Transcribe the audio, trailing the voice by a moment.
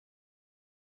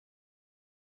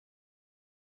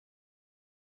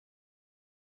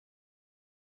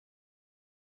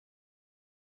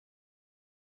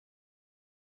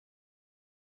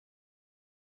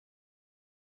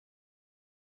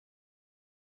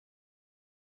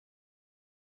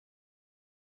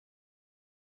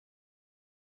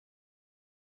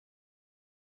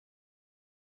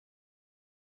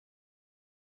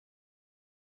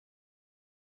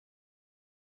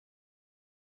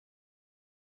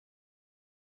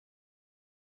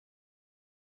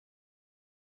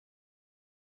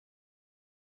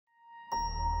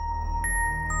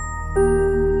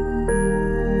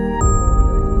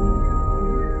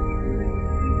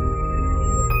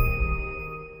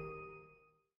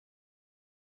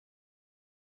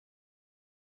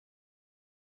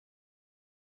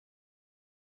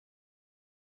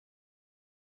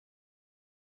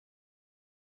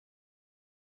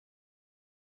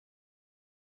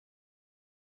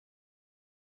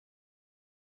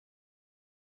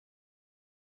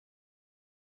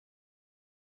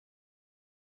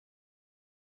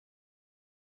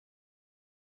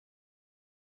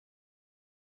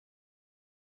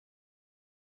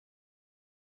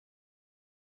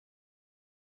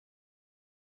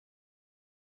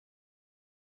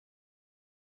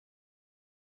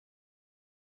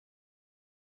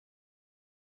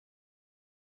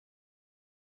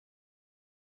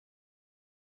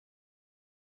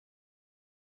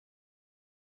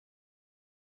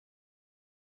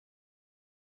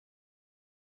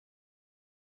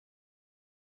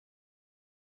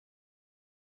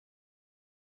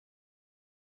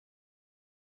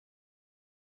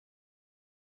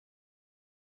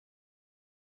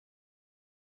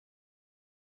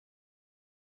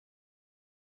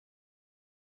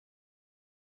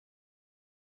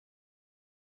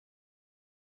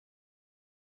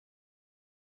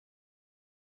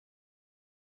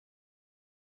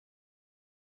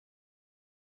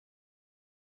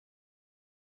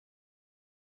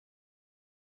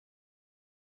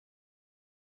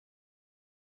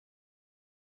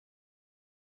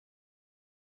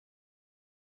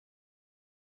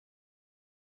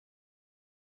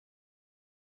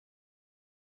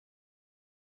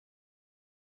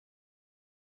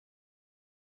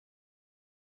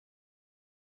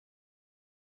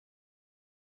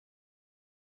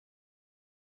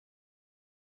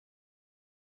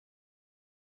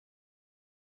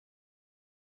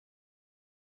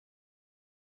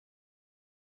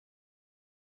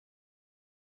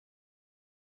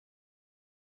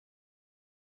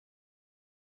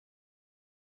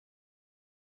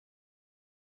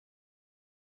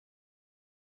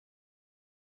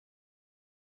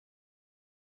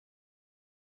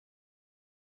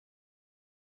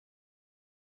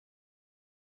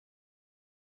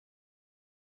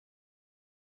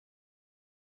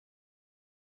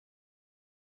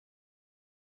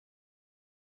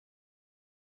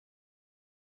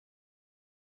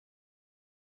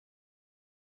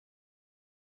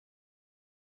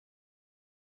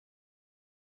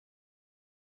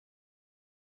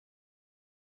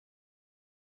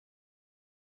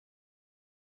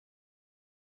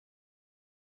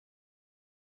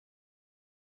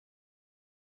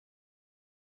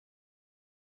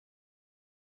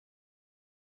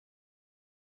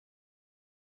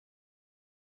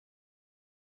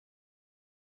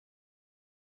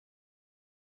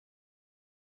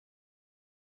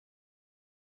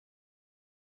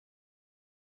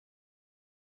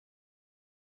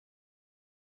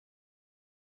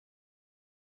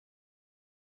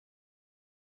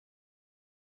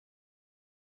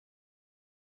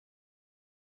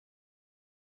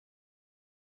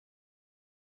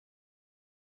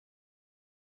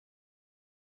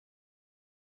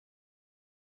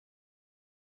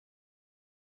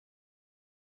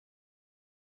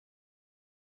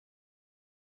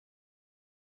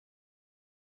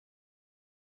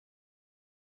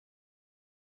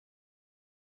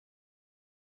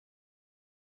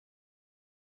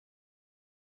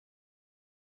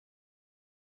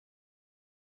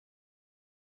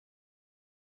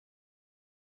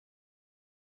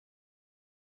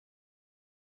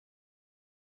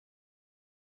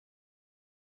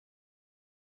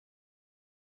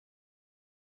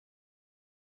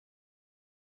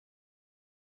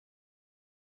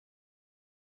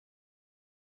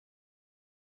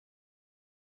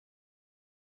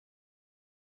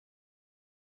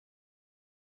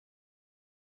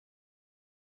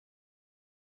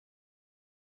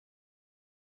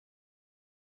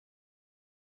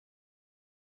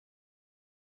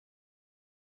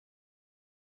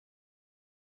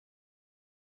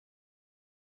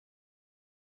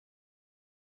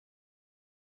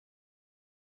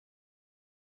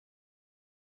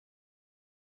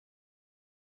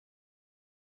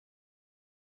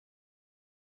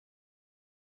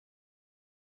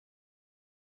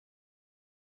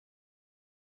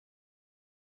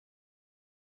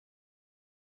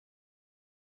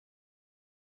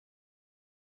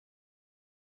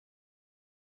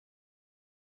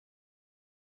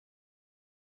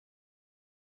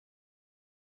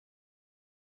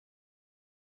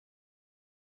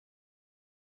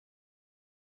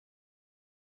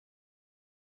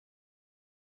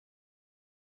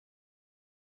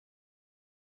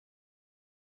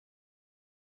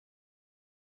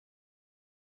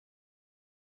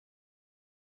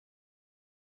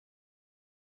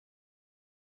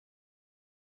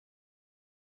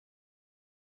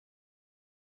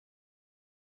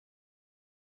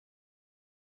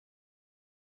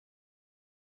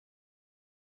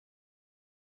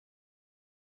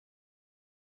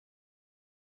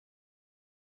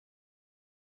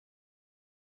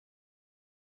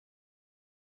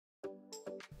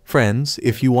Friends,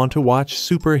 if you want to watch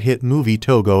super hit movie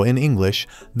Togo in English,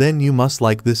 then you must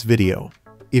like this video.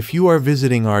 If you are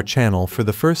visiting our channel for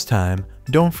the first time,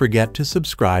 don't forget to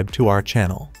subscribe to our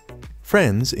channel.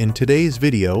 Friends, in today's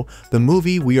video, the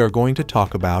movie we are going to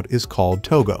talk about is called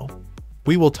Togo.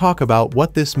 We will talk about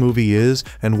what this movie is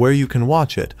and where you can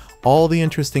watch it, all the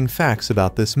interesting facts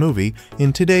about this movie.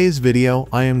 In today's video,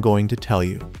 I am going to tell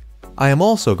you. I am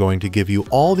also going to give you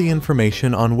all the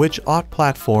information on which OTT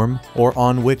platform or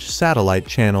on which satellite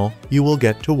channel you will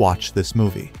get to watch this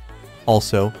movie.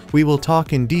 Also, we will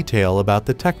talk in detail about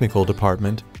the technical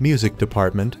department, music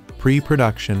department,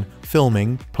 pre-production,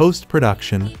 filming,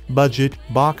 post-production, budget,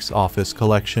 box office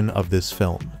collection of this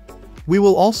film. We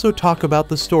will also talk about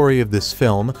the story of this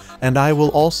film, and I will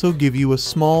also give you a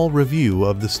small review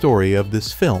of the story of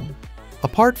this film.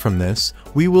 Apart from this,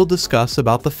 we will discuss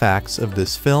about the facts of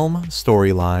this film,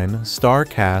 storyline, star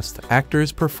cast,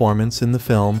 actors' performance in the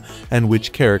film, and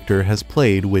which character has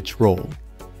played which role.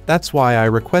 That's why I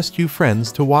request you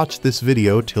friends to watch this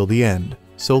video till the end.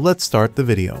 So let's start the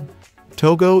video.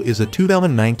 Togo is a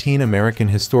 2019 American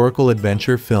historical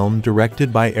adventure film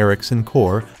directed by Ericson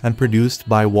and produced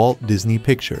by Walt Disney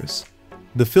Pictures.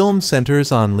 The film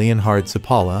centers on Leonhard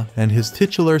Seppala and his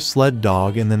titular sled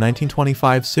dog in the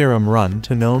 1925 serum run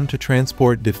to Nome to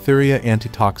transport diphtheria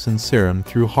antitoxin serum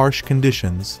through harsh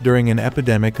conditions during an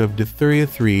epidemic of diphtheria.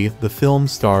 The film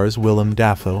stars Willem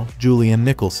Dafoe, Julianne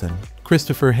Nicholson,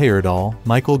 Christopher Heyerdahl,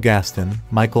 Michael Gaston,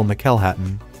 Michael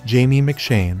McElhatton, Jamie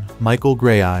McShane, Michael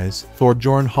Greyeyes,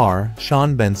 Thorbjorn Har,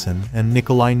 Sean Benson, and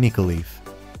Nikolai Nikolief.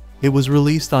 It was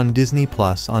released on Disney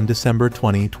Plus on December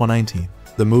 2019.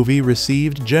 The movie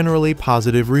received generally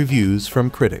positive reviews from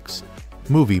critics.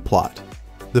 Movie plot.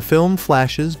 The film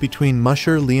flashes between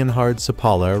musher Leonhard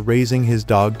Seppala raising his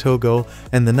dog Togo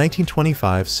and the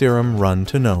 1925 serum run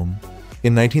to Nome.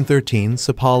 In 1913,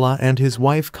 Seppala and his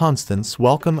wife Constance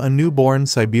welcome a newborn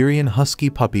Siberian Husky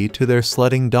puppy to their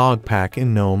sledding dog pack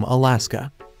in Nome,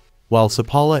 Alaska. While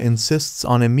Seppala insists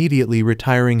on immediately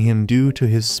retiring him due to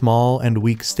his small and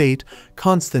weak state,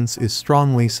 Constance is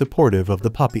strongly supportive of the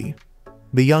puppy.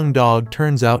 The young dog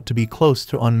turns out to be close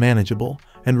to unmanageable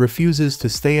and refuses to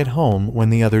stay at home when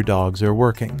the other dogs are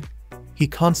working. He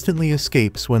constantly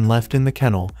escapes when left in the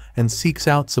kennel and seeks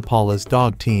out Seppala's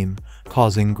dog team,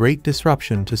 causing great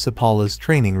disruption to Seppala's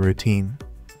training routine.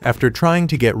 After trying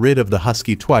to get rid of the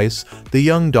husky twice, the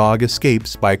young dog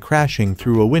escapes by crashing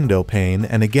through a window pane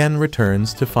and again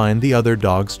returns to find the other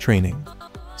dog's training.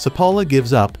 Seppala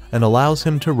gives up and allows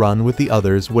him to run with the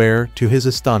others where, to his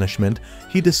astonishment,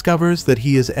 he discovers that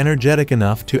he is energetic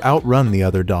enough to outrun the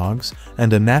other dogs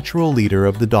and a natural leader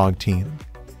of the dog team.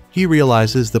 He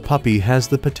realizes the puppy has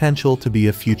the potential to be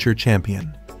a future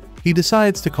champion. He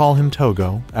decides to call him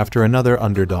Togo after another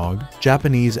underdog,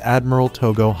 Japanese Admiral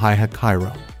Togo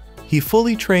Heyerdahl. He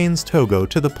fully trains Togo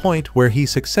to the point where he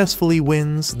successfully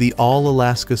wins the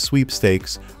All-Alaska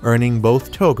Sweepstakes, earning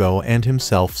both Togo and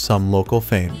himself some local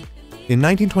fame. In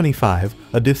 1925,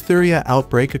 a diphtheria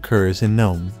outbreak occurs in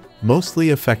Nome,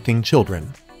 mostly affecting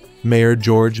children. Mayor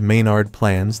George Maynard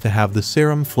plans to have the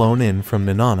serum flown in from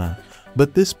Nenana,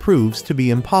 but this proves to be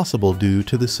impossible due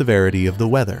to the severity of the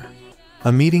weather.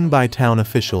 A meeting by town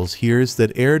officials hears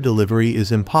that air delivery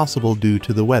is impossible due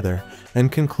to the weather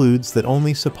and concludes that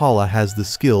only Seppala has the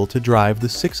skill to drive the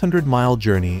 600-mile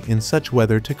journey in such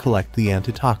weather to collect the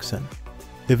antitoxin.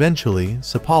 Eventually,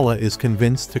 Seppala is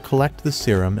convinced to collect the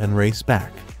serum and race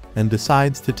back, and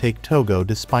decides to take Togo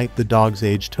despite the dog's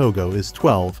age. Togo is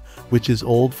 12, which is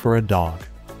old for a dog.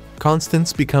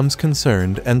 Constance becomes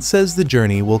concerned and says the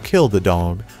journey will kill the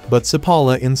dog, but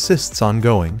Seppala insists on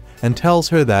going and tells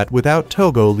her that without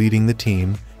Togo leading the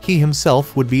team, he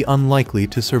himself would be unlikely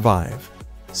to survive.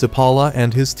 Seppala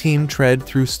and his team tread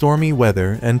through stormy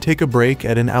weather and take a break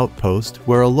at an outpost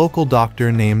where a local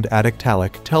doctor named Ericson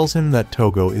tells him that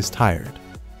Togo is tired.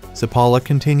 Seppala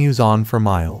continues on for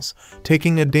miles,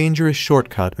 taking a dangerous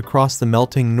shortcut across the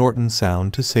melting Norton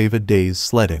Sound to save a day's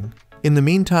sledding. In the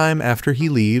meantime, after he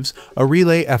leaves, a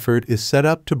relay effort is set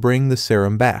up to bring the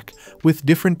serum back, with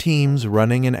different teams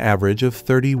running an average of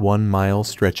 31-mile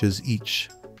stretches each.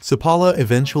 Seppala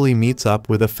eventually meets up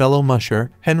with a fellow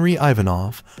musher, Henry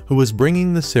Ivanov, who is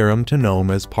bringing the serum to Nome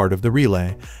as part of the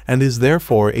relay, and is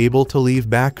therefore able to leave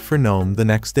back for Nome the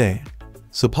next day.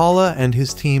 Seppala and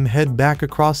his team head back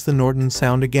across the Norton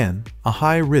Sound again, a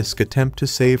high-risk attempt to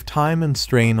save time and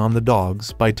strain on the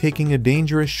dogs by taking a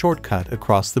dangerous shortcut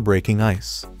across the breaking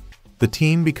ice. The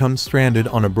team becomes stranded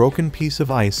on a broken piece of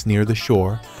ice near the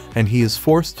shore, and he is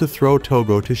forced to throw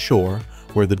Togo to shore,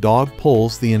 where the dog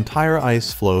pulls the entire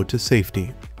ice floe to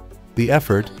safety. The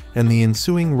effort and the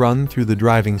ensuing run through the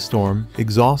driving storm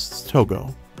exhausts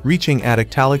Togo. Reaching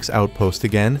Ericson outpost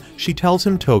again, she tells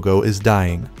him Togo is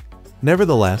dying.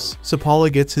 Nevertheless,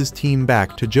 Sapala gets his team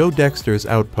back to Joe Dexter's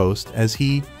outpost as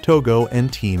he, Togo,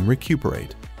 and team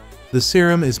recuperate. The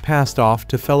serum is passed off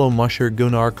to fellow musher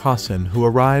Gunnar Kaasen, who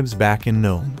arrives back in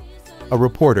Nome. A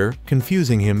reporter,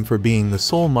 confusing him for being the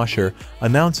sole musher,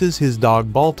 announces his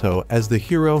dog Balto as the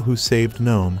hero who saved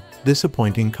Nome,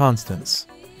 disappointing Constance.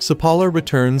 Sapala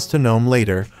returns to Nome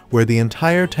later, where the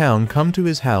entire town come to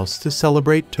his house to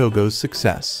celebrate Togo's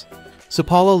success.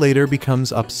 Sapala later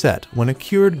becomes upset when a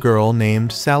cured girl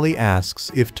named Sally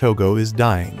asks if Togo is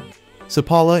dying.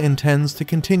 Sapala intends to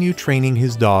continue training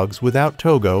his dogs without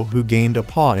Togo, who gained a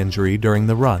paw injury during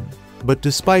the run. But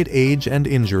despite age and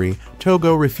injury,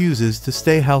 Togo refuses to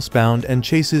stay housebound and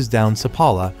chases down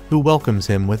Sapala, who welcomes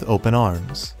him with open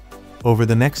arms. Over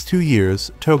the next 2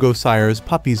 years, Togo sires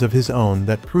puppies of his own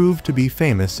that prove to be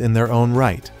famous in their own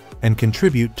right, and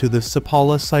contribute to the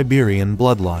Sapala Siberian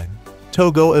bloodline.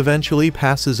 Togo eventually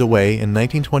passes away in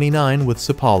 1929 with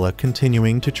Sapala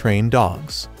continuing to train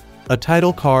dogs. A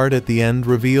title card at the end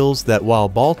reveals that while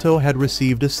Balto had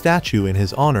received a statue in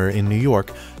his honor in New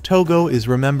York, Togo is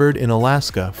remembered in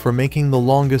Alaska for making the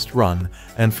longest run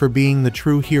and for being the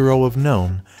true hero of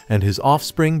Nome, and his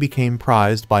offspring became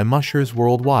prized by mushers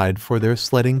worldwide for their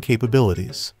sledding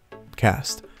capabilities.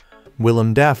 Cast: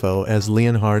 Willem Dafoe as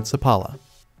Leonhard Sapala,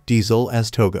 Diesel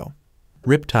as Togo,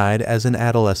 Riptide as an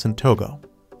adolescent Togo,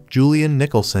 Julianne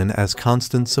Nicholson as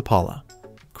Constance Sapala,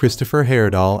 Christopher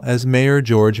Heyerdahl as Mayor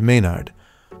George Maynard,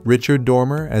 Richard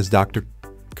Dormer as Dr.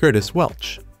 Curtis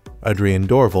Welch, Adrian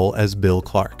Dorval as Bill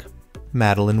Clark,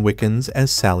 Madeline Wickens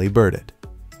as Sally Burdett,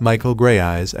 Michael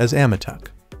Greyeyes as Amatuk,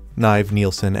 Niamh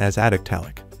Nielsen as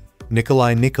Adictalic,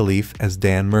 Nikolai Nikolief as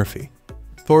Dan Murphy,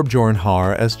 Thorbjorn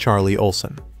Har as Charlie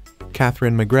Olson,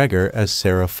 Catherine McGregor as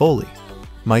Sarah Foley,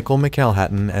 Michael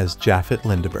McElhatton as Japhet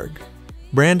Lindeberg,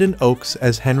 Brandon Oakes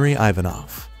as Henry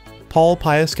Ivanov, Paul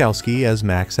Piaskowski as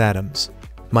Max Adams,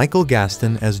 Michael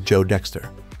Gaston as Joe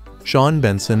Dexter, Sean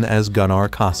Benson as Gunnar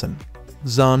Kaasen,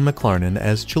 Zahn McLarnon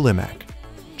as Chilimac,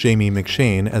 Jamie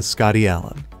McShane as Scotty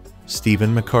Allen,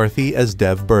 Stephen McCarthy as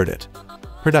Dev Burdett.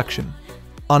 Production.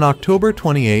 On October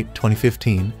 28,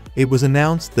 2015, it was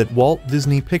announced that Walt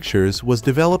Disney Pictures was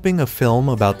developing a film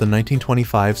about the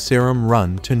 1925 Serum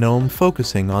Run to Nome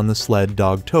focusing on the sled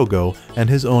dog Togo and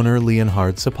his owner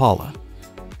Leonhard Sapala.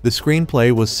 The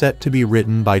screenplay was set to be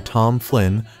written by Tom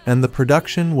Flynn, and the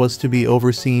production was to be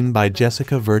overseen by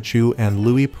Jessica Virtue and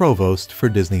Louis Provost for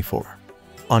Disney 4.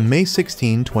 On May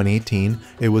 16, 2018,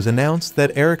 it was announced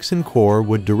that Ericson Core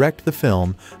would direct the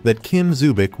film, that Kim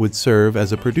Zubick would serve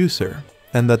as a producer,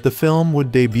 and that the film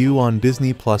would debut on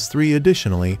Disney Plus 3.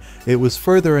 Additionally, it was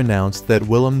further announced that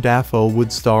Willem Dafoe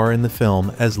would star in the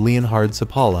film as Leonhard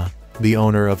Sapala, the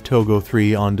owner of Togo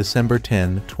 3. On December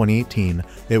 10, 2018,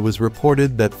 it was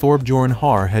reported that Thorbjorn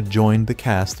Har had joined the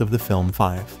cast of the film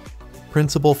 5.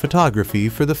 Principal photography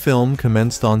for the film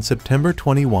commenced on September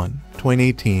 21,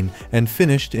 2018 and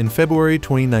finished in February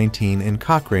 2019 in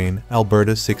Cochrane,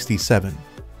 Alberta 67.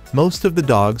 Most of the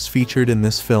dogs featured in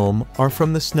this film are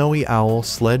from the Snowy Owl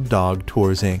Sled Dog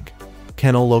Tours Inc.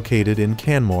 kennel located in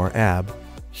Canmore, Ab.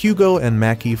 Hugo and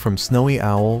Mackie from Snowy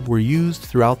Owl were used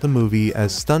throughout the movie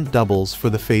as stunt doubles for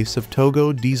the face of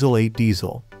Togo. Diesel 8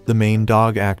 Diesel, the main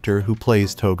dog actor who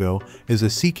plays Togo, is a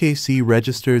CKC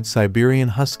registered Siberian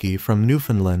Husky from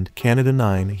Newfoundland, Canada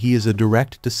 9. He is a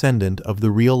direct descendant of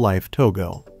the real-life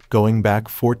Togo, going back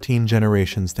 14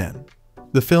 generations then.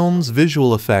 The film's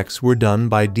visual effects were done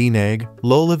by DNEG,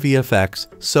 Lola VFX,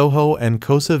 Soho and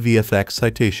Kosa VFX.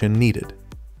 Citation needed.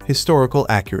 Historical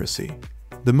accuracy.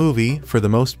 The movie, for the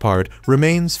most part,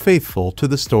 remains faithful to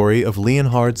the story of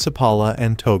Leonhard Sapala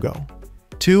and Togo.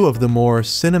 Two of the more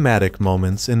cinematic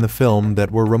moments in the film that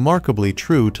were remarkably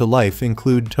true to life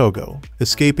include Togo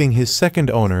escaping his second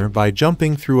owner by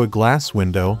jumping through a glass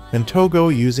window and Togo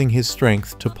using his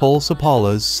strength to pull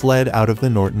Sapala's sled out of the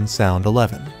Norton Sound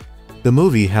 11. The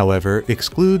movie, however,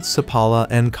 excludes Sapala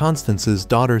and Constance's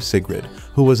daughter Sigrid,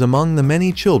 who was among the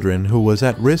many children who was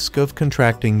at risk of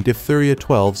contracting diphtheria.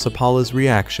 12. Sapala's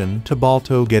reaction to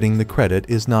Balto getting the credit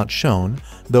is not shown,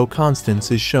 though Constance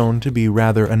is shown to be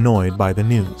rather annoyed by the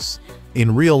news.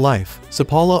 In real life,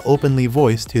 Sapala openly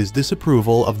voiced his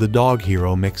disapproval of the dog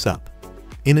hero mix-up.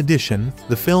 In addition,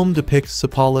 the film depicts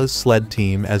Sapala's sled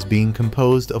team as being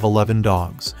composed of 11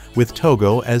 dogs, with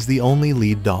Togo as the only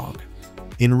lead dog.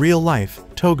 In real life,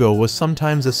 Togo was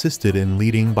sometimes assisted in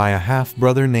leading by a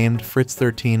half-brother named Fritz.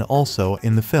 13. Also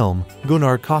in the film,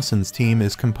 Gunnar Kaasen's team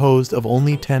is composed of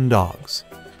only 10 dogs.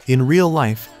 In real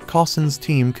life, Kaasen's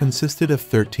team consisted of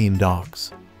 13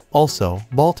 dogs. Also,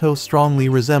 Balto strongly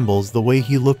resembles the way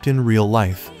he looked in real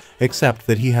life, except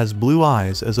that he has blue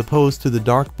eyes as opposed to the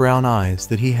dark brown eyes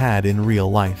that he had in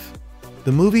real life.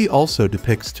 The movie also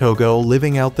depicts Togo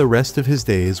living out the rest of his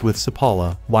days with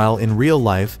Sapala, while in real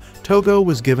life, Togo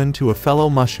was given to a fellow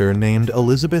musher named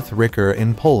Elizabeth Ricker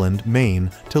in Poland, Maine,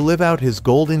 to live out his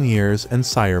golden years and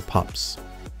sire pups.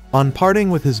 On parting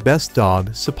with his best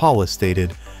dog, Sapala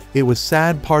stated, "It was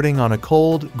sad parting on a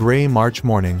cold, gray March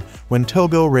morning, when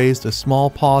Togo raised a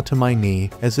small paw to my knee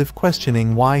as if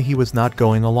questioning why he was not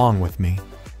going along with me.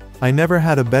 I never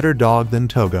had a better dog than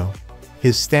Togo.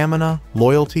 His stamina,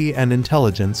 loyalty, and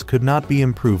intelligence could not be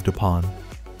improved upon.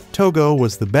 Togo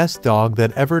was the best dog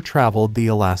that ever traveled the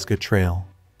Alaska Trail."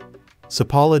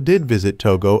 Sapala did visit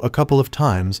Togo a couple of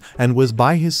times and was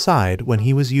by his side when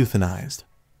he was euthanized.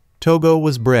 Togo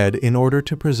was bred in order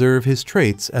to preserve his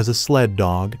traits as a sled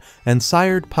dog and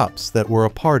sired pups that were a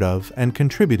part of and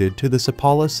contributed to the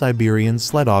Sapala Siberian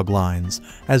Sledog lines,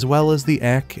 as well as the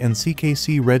EK and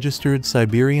CKC registered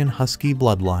Siberian Husky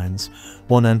bloodlines.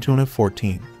 1 Antuna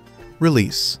 14.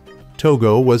 Release.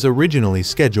 Togo was originally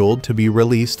scheduled to be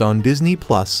released on Disney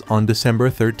Plus on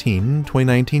December 13,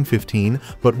 2019-15,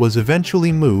 but was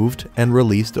eventually moved and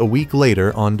released a week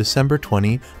later on December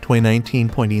 20, 2019.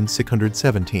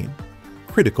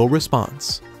 Critical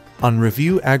response. On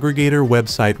review aggregator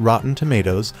website Rotten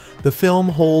Tomatoes, the film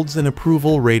holds an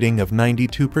approval rating of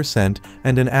 92%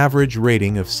 and an average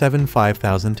rating of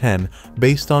 7/5010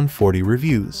 based on 40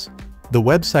 reviews. The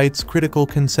website's critical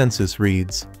consensus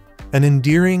reads, "An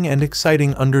endearing and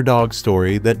exciting underdog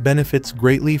story that benefits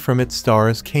greatly from its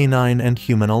stars canine and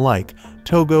human alike.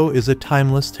 Togo is a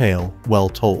timeless tale, well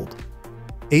told."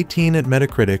 18 at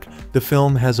Metacritic, the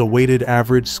film has a weighted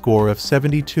average score of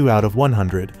 72 out of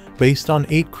 100, based on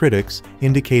 8 critics,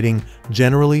 indicating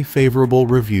generally favorable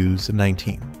reviews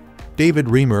 19. David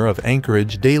Reamer of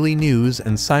Anchorage Daily News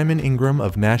and Simon Ingram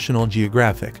of National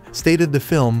Geographic stated the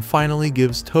film finally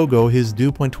gives Togo his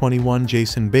due. 21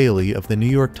 Jason Bailey of the New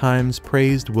York Times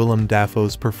praised Willem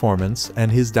Dafoe's performance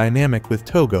and his dynamic with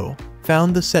Togo,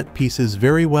 found the set pieces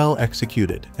very well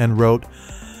executed, and wrote,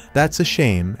 "That's a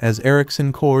shame, as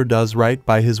Ericson does right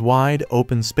by his wide,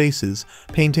 open spaces,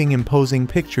 painting imposing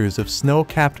pictures of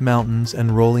snow-capped mountains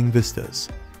and rolling vistas.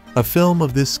 A film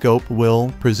of this scope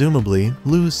will, presumably,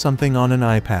 lose something on an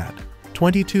iPad."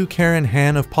 22 Karen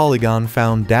Han of Polygon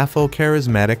found Dafoe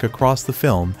charismatic across the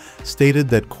film, stated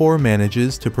that Core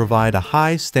manages to provide a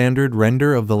high-standard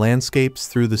render of the landscapes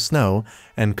through the snow,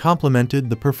 and complimented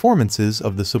the performances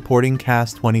of the supporting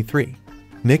cast. 23.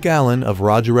 Nick Allen of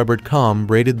RogerEbert.com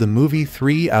rated the movie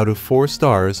 3 out of 4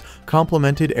 stars,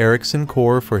 complimented Ericson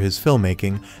for his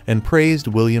filmmaking, and praised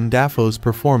Willem Dafoe's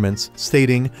performance,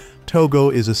 stating, "Togo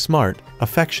is a smart,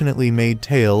 affectionately made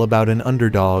tale about an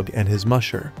underdog and his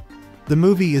musher. The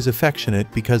movie is affectionate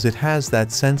because it has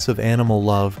that sense of animal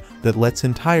love that lets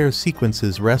entire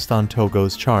sequences rest on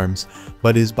Togo's charms,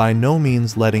 but is by no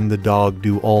means letting the dog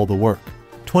do all the work."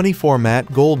 24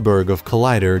 Matt Goldberg of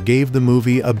Collider gave the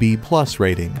movie a B+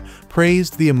 rating,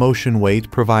 praised the emotion weight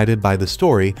provided by the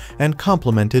story, and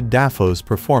complimented Dafoe's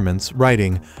performance,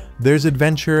 writing, "There's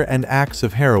adventure and acts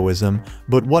of heroism,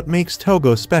 but what makes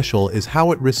Togo special is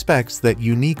how it respects that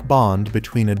unique bond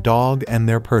between a dog and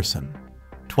their person."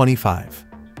 25.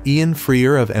 Ian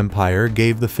Freer of Empire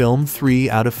gave the film 3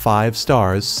 out of 5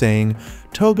 stars, saying,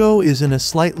 "Togo is in a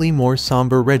slightly more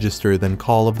somber register than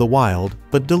Call of the Wild,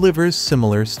 but delivers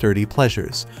similar sturdy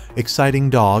pleasures, exciting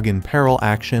dog in peril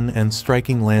action and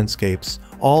striking landscapes,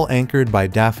 all anchored by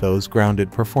Dafoe's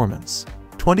grounded performance."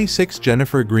 26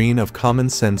 Jennifer Green of Common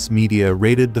Sense Media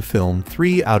rated the film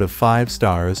 3 out of 5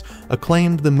 stars,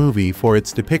 acclaimed the movie for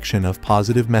its depiction of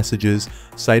positive messages,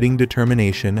 citing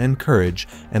determination and courage,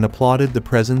 and applauded the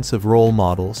presence of role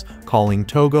models, calling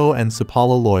Togo and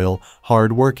Sapala loyal,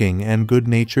 hard-working, and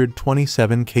good-natured.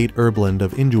 27 Kate Erbland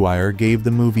of IndieWire gave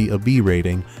the movie a B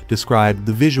rating, described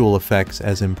the visual effects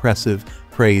as impressive,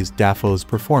 praised Dafoe's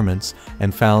performance,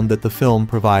 and found that the film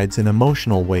provides an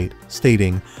emotional weight,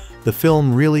 stating, "The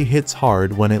film really hits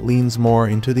hard when it leans more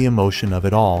into the emotion of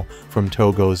it all, from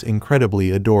Togo's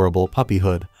incredibly adorable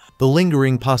puppyhood. The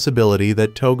lingering possibility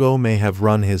that Togo may have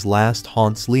run his last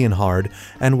haunts Leonhard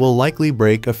and will likely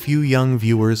break a few young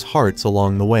viewers' hearts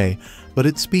along the way, but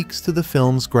it speaks to the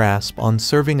film's grasp on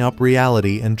serving up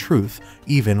reality and truth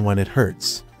even when it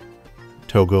hurts."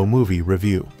 Togo Movie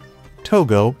Review.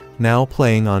 Togo, now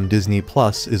playing on Disney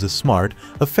Plus, is a smart,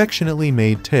 affectionately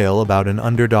made tale about an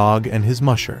underdog and his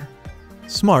musher.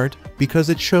 Smart, because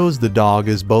it shows the dog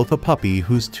as both a puppy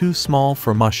who's too small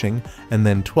for mushing, and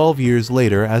then 12 years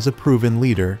later as a proven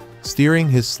leader, steering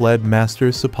his sled master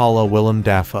Sapala Willem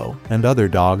Dafoe and other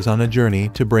dogs on a journey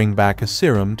to bring back a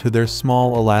serum to their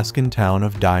small Alaskan town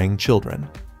of dying children.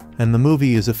 and the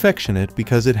movie is affectionate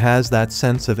because it has that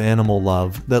sense of animal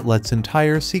love that lets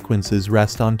entire sequences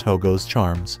rest on Togo's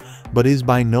charms, but is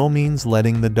by no means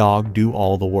letting the dog do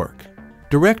all the work.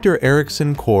 Director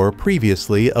Ericson,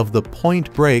 previously of the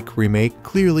Point Break remake,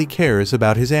 clearly cares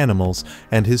about his animals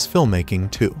and his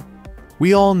filmmaking too.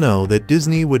 We all know that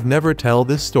Disney would never tell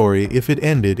this story if it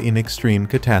ended in extreme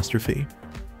catastrophe.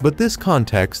 But this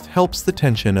context helps the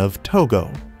tension of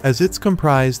Togo, as it's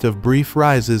comprised of brief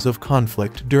rises of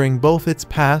conflict during both its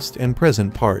past and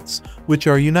present parts, which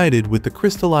are united with the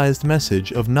crystallized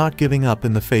message of not giving up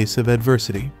in the face of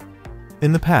adversity.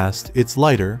 In the past, it's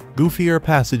lighter, goofier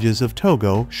passages of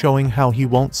Togo showing how he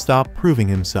won't stop proving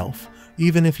himself,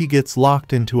 even if he gets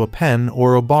locked into a pen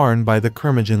or a barn by the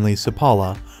curmudgeonly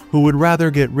Sapala, who would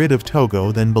rather get rid of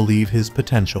Togo than believe his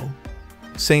potential.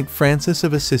 St. Francis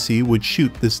of Assisi would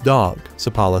shoot this dog,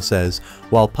 Sapala says,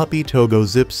 while puppy Togo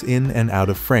zips in and out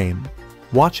of frame.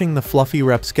 Watching the fluffy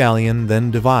rapscallion then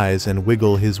devise and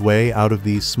wiggle his way out of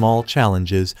these small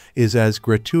challenges is as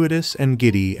gratuitous and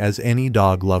giddy as any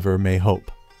dog lover may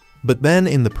hope. But then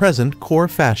in the present,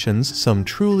 fashions some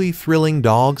truly thrilling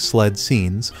dog sled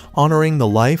scenes, honoring the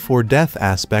life or death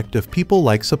aspect of people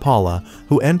like Sapala,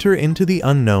 who enter into the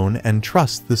unknown and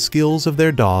trust the skills of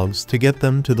their dogs to get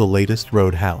them to the latest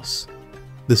roadhouse.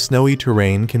 The snowy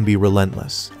terrain can be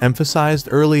relentless, emphasized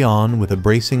early on with a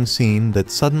bracing scene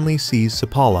that suddenly sees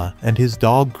Sapala and his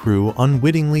dog crew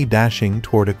unwittingly dashing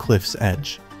toward a cliff's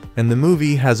edge. And the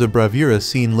movie has a bravura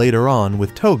scene later on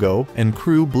with Togo and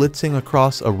crew blitzing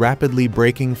across a rapidly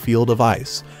breaking field of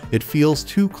ice. It feels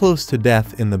too close to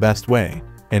death in the best way,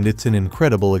 and it's an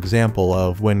incredible example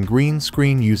of when green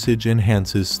screen usage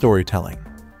enhances storytelling.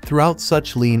 Throughout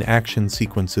such lean action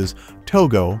sequences,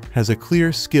 Togo has a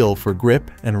clear skill for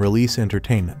grip and release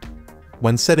entertainment.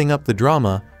 When setting up the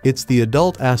drama, it's the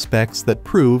adult aspects that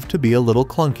prove to be a little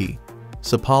clunky.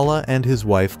 Sapala and his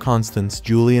wife Constance,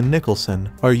 Julianne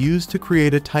Nicholson, are used to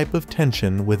create a type of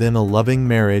tension within a loving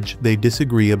marriage. They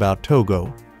disagree about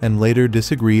Togo, and later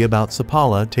disagree about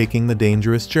Sapala taking the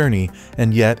dangerous journey,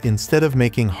 and yet instead of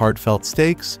making heartfelt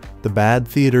stakes, the bad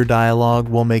theater dialogue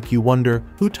will make you wonder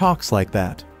who talks like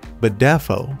that. But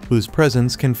Dafoe, whose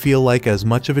presence can feel like as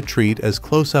much of a treat as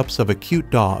close-ups of a cute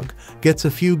dog, gets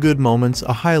a few good moments,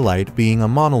 a highlight being a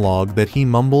monologue that he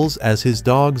mumbles as his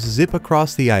dogs zip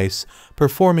across the ice,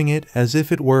 performing it as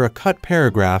if it were a cut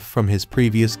paragraph from his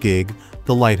previous gig,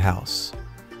 The Lighthouse.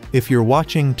 If you're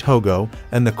watching Togo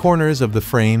and the corners of the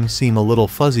frame seem a little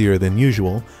fuzzier than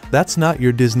usual, that's not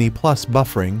your Disney Plus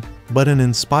buffering, but an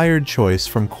inspired choice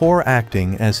from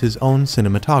acting as his own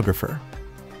cinematographer.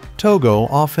 Togo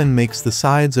often makes the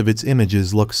sides of its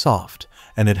images look soft,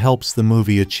 and it helps the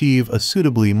movie achieve a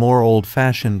suitably more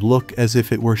old-fashioned look as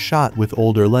if it were shot with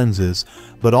older lenses,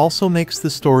 but also makes the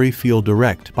story feel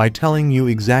direct by telling you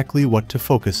exactly what to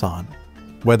focus on.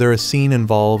 Whether a scene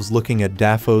involves looking at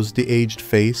Dafoe's de-aged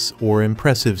face or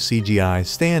impressive CGI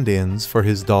stand-ins for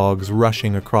his dogs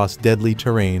rushing across deadly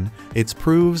terrain, it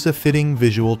proves a fitting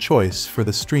visual choice for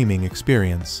the streaming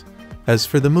experience. As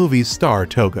for the movie's star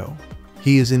Togo,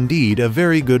 he is indeed a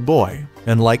very good boy,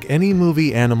 and like any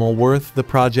movie animal worth the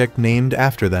project named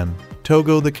after them,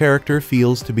 Togo the character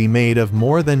feels to be made of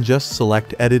more than just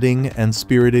select editing and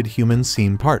spirited human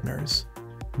scene partners.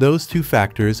 Those two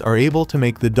factors are able to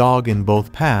make the dog in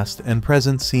both past and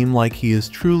present seem like he is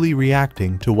truly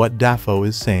reacting to what Dafoe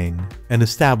is saying and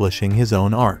establishing his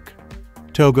own arc.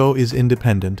 Togo is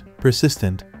independent,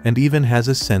 persistent, and even has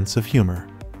a sense of humor.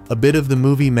 A bit of the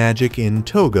movie magic in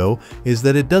Togo is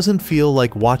that it doesn't feel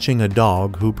like watching a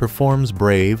dog who performs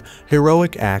brave,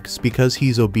 heroic acts because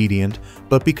he's obedient,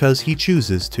 but because he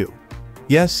chooses to.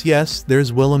 Yes,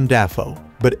 there's Willem Dafoe,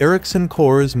 but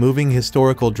Ericson-Core's moving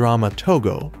historical drama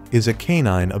Togo is a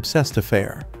canine-obsessed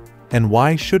affair. And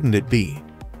why shouldn't it be?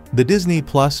 The Disney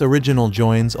Plus original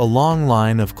joins a long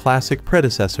line of classic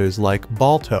predecessors like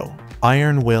Balto,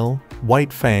 Iron Will,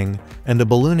 White Fang, and a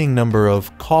ballooning number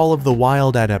of Call of the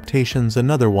Wild adaptations.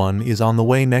 Another one is on the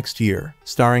way next year,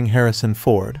 starring Harrison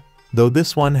Ford, though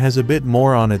this one has a bit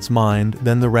more on its mind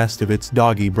than the rest of its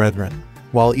doggy brethren.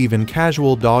 While even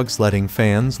casual dog sledding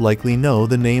fans likely know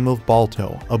the name of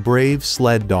Balto, a brave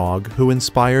sled dog who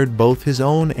inspired both his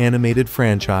own animated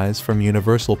franchise from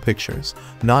Universal Pictures,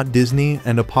 not Disney,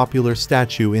 and a popular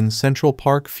statue in Central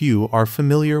Park. Few are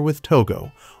familiar with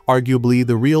Togo, arguably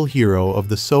the real hero of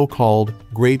the so-called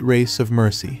Great Race of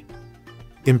Mercy.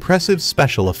 Impressive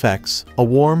special effects, a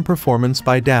warm performance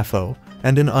by Dafoe,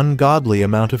 and an ungodly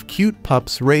amount of cute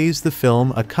pups raise the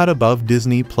film a cut above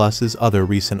Disney Plus's other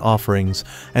recent offerings,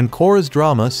 and Core's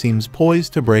drama seems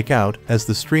poised to break out as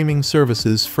the streaming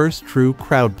service's first true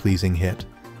crowd-pleasing hit.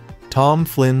 Tom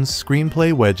Flynn's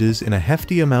screenplay wedges in a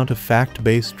hefty amount of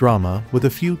fact-based drama with a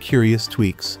few curious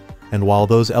tweaks, and while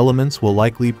those elements will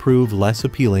likely prove less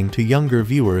appealing to younger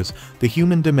viewers, the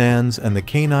human demands and the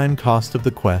canine cost of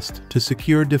the quest to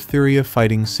secure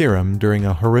diphtheria-fighting serum during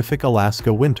a horrific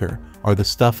Alaska winter are the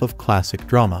stuff of classic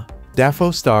drama.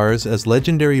 Dafoe stars as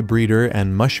legendary breeder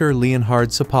and musher Leonhard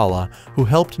Seppala, who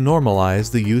helped normalize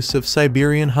the use of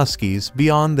Siberian Huskies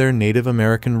beyond their Native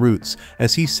American roots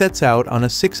as he sets out on a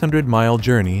 600-mile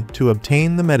journey to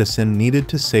obtain the medicine needed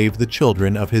to save the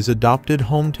children of his adopted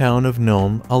hometown of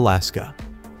Nome, Alaska.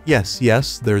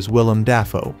 Yes, there's Willem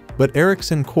Dafoe, but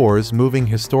Ericson Corps' moving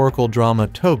historical drama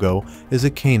Togo is a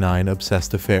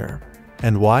canine-obsessed affair.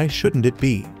 And why shouldn't it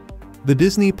be? The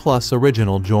Disney Plus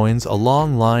original joins a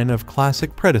long line of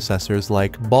classic predecessors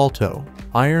like Balto,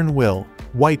 Iron Will,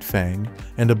 White Fang,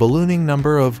 and a ballooning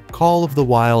number of Call of the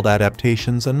Wild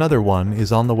adaptations. Another one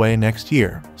is on the way next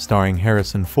year, starring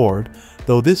Harrison Ford,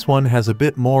 though this one has a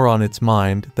bit more on its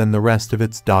mind than the rest of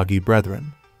its doggy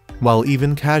brethren. While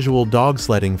even casual dog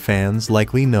sledding fans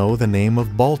likely know the name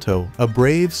of Balto, a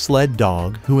brave sled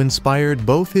dog who inspired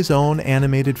both his own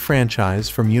animated franchise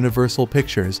from Universal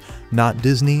Pictures, not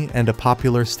Disney, and a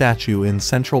popular statue in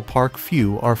Central Park,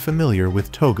 few are familiar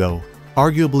with Togo,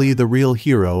 arguably the real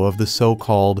hero of the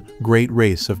so-called Great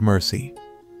Race of Mercy.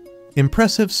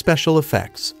 Impressive special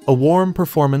effects, a warm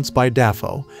performance by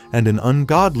Dafoe, and an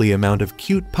ungodly amount of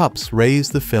cute pups raise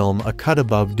the film a cut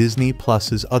above Disney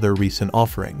Plus's other recent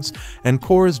offerings, and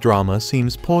Corps' drama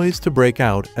seems poised to break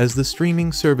out as the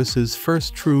streaming service's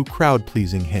first true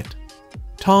crowd-pleasing hit.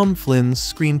 Tom Flynn's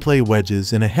screenplay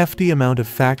wedges in a hefty amount of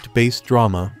fact-based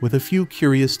drama with a few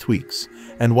curious tweaks,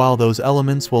 and while those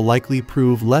elements will likely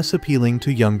prove less appealing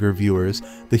to younger viewers,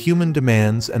 the human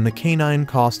demands and the canine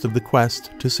cost of the quest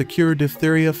to secure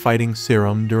diphtheria-fighting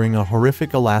serum during a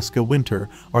horrific Alaska winter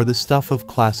are the stuff of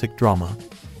classic drama.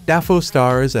 Dafoe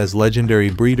stars as legendary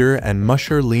breeder and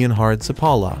musher Leonhard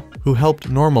Seppala, who helped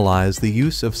normalize the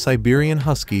use of Siberian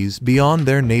Huskies beyond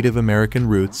their Native American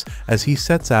roots as he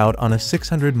sets out on a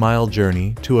 600-mile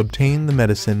journey to obtain the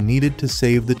medicine needed to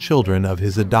save the children of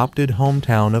his adopted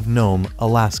hometown of Nome,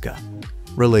 Alaska.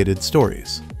 Related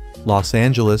stories. Los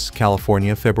Angeles,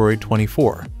 California, February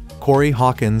 24. Corey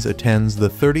Hawkins attends the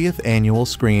 30th Annual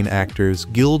Screen Actors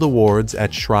Guild Awards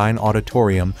at Shrine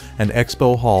Auditorium and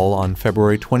Expo Hall on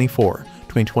February 24,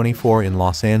 2024 in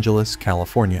Los Angeles,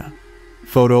 California.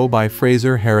 Photo by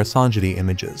Fraser Harrisongedi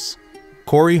Images.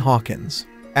 Corey Hawkins.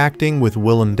 Acting with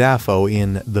Willem Dafoe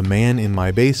in The Man in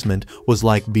My Basement was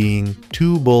like being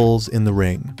two bulls in the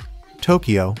ring.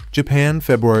 Tokyo, Japan,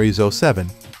 February 07.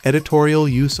 Editorial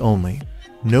use only.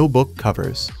 No book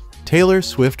covers. Taylor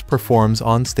Swift performs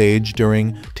on stage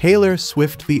during Taylor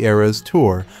Swift The Eras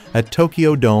Tour at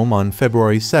Tokyo Dome on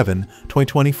February 7,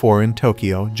 2024 in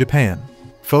Tokyo, Japan.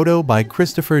 Photo by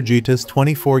Christopher Gitas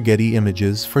 24 Getty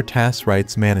Images for TAS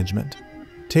Rights Management.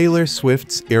 Taylor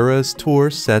Swift's Eras Tour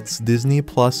sets Disney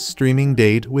Plus streaming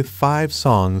date with 5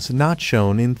 songs not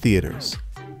shown in theaters.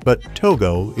 But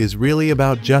Togo is really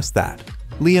about just that.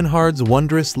 Leonhard's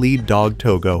wondrous lead dog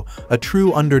Togo, a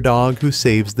true underdog who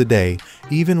saves the day,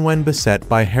 even when beset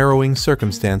by harrowing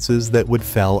circumstances that would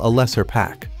fell a lesser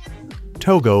pack.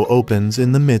 Togo opens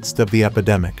in the midst of the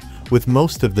epidemic, with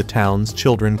most of the town's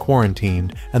children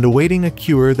quarantined and awaiting a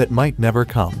cure that might never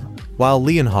come, while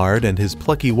Leonhard and his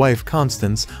plucky wife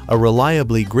Constance, a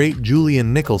reliably great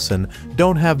Julianne Nicholson,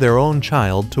 don't have their own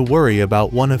child to worry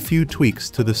about. A few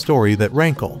tweaks to the story that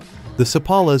rankle. The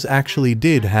Seppalas actually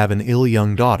did have an ill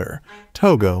young daughter.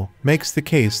 Togo makes the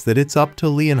case that it's up to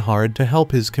Leonhard to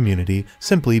help his community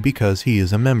simply because he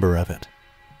is a member of it.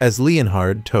 As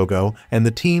Leonhard, Togo, and the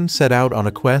team set out on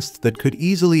a quest that could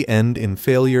easily end in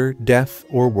failure, death,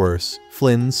 or worse,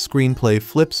 Flynn's screenplay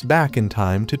flips back in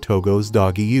time to Togo's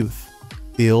doggy youth.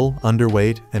 Ill,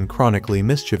 underweight, and chronically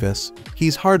mischievous,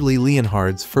 he's hardly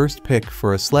Leonhard's first pick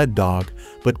for a sled dog,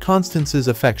 but Constance's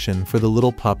affection for the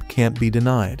little pup can't be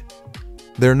denied.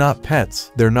 They're not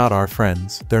pets, they're not our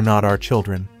friends, they're not our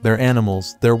children, they're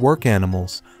animals, they're work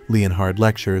animals, Leonhard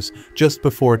lectures, just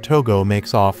before Togo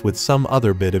makes off with some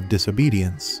other bit of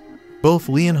disobedience. Both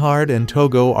Leonhard and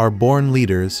Togo are born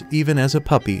leaders. Even as a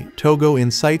puppy, Togo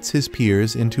incites his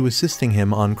peers into assisting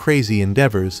him on crazy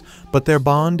endeavors, but their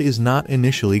bond is not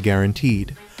initially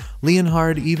guaranteed.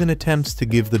 Leonhard even attempts to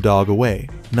give the dog away,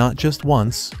 not just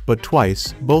once, but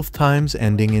twice, both times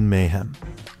ending in mayhem.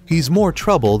 He's more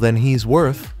trouble than he's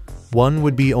worth. One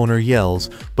would-be owner yells,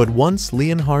 but once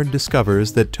Leonhard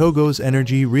discovers that Togo's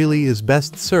energy really is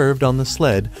best served on the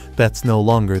sled, that's no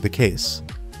longer the case.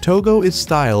 Togo is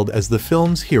styled as the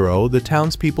film's hero. The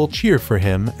townspeople cheer for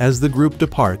him as the group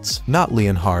departs, not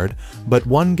Leonhard, but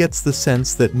one gets the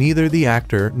sense that neither the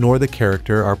actor nor the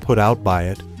character are put out by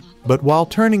it. But while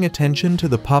turning attention to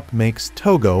the pup makes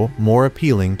Togo more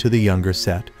appealing to the younger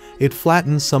set, it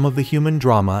flattens some of the human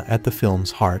drama at the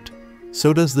film's heart.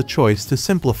 So does the choice to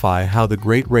simplify how the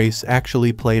Great Race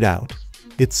actually played out.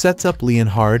 It sets up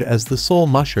Leonhard as the sole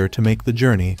musher to make the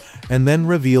journey, and then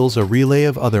reveals a relay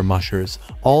of other mushers,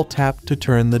 all tapped to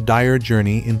turn the dire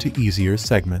journey into easier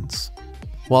segments.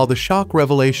 While the shock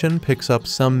revelation picks up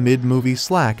some mid-movie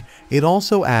slack, it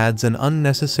also adds an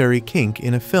unnecessary kink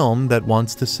in a film that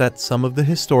wants to set some of the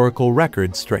historical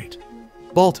records straight.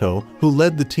 Balto, who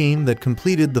led the team that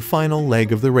completed the final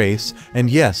leg of the race, and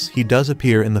yes, he does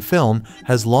appear in the film,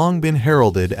 has long been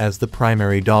heralded as the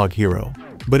primary dog hero.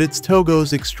 But it's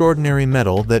Togo's extraordinary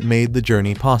mettle that made the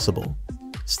journey possible.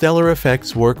 Stellar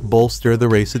effects work bolster the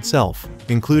race itself,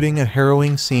 including a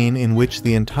harrowing scene in which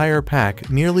the entire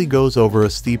pack nearly goes over a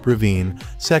steep ravine,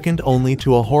 second only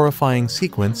to a horrifying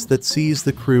sequence that sees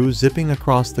the crew zipping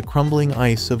across the crumbling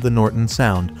ice of the Norton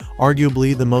Sound,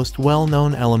 arguably the most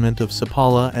well-known element of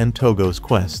Sapala and Togo's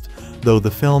quest, though the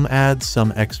film adds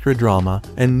some extra drama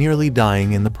and nearly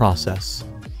dying in the process.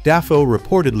 Dafoe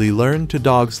reportedly learned to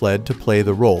dogsled to play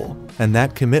the role, and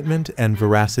that commitment and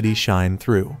veracity shine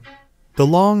through. The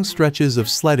long stretches of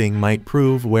sledding might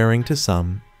prove wearing to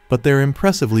some, but they're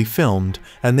impressively filmed,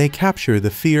 and they capture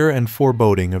the fear and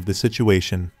foreboding of the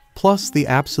situation, plus the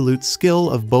absolute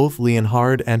skill of both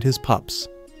Leonhard and his pups.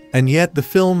 And yet the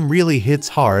film really hits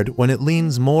hard when it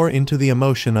leans more into the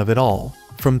emotion of it all.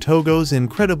 From Togo's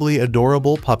incredibly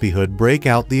adorable puppyhood break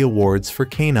out the awards for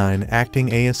canine acting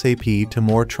ASAP to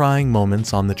more trying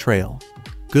moments on the trail.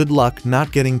 Good luck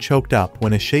not getting choked up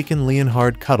when a shaken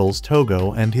Leonhard cuddles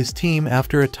Togo and his team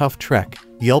after a tough trek,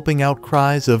 yelping out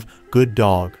cries of "Good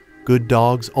dog, good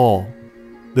dogs all."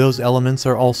 Those elements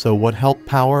are also what help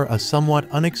power a somewhat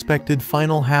unexpected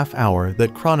final half hour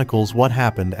that chronicles what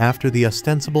happened after the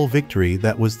ostensible victory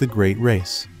that was the Great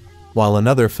Race. While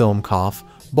another film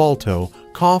Balto,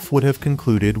 would have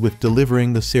concluded with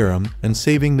delivering the serum and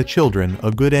saving the children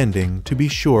a good ending. To be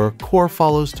sure, Kor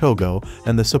follows Togo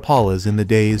and the Sapalas in the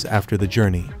days after the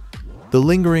journey. The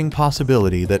lingering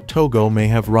possibility that Togo may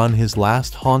have run his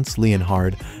last haunts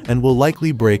Leonhard and will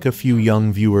likely break a few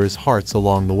young viewers' hearts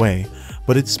along the way,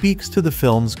 but it speaks to the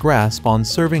film's grasp on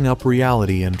serving up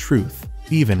reality and truth,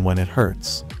 even when it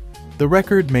hurts. The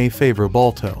record may favor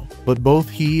Balto, but both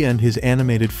he and his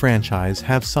animated franchise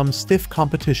have some stiff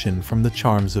competition from the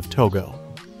charms of Togo.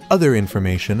 Other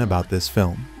information about this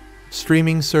film.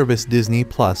 Streaming service Disney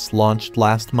Plus launched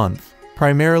last month,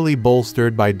 primarily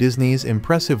bolstered by Disney's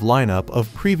impressive lineup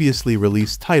of previously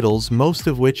released titles, most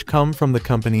of which come from the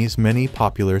company's many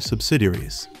popular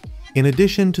subsidiaries. In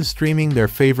addition to streaming their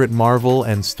favorite Marvel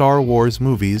and Star Wars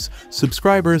movies,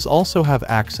 subscribers also have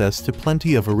access to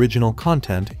plenty of original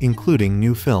content, including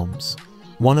new films.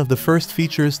 One of the first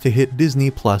features to hit Disney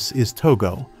Plus is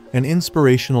Togo, an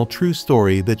inspirational true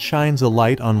story that shines a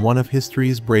light on one of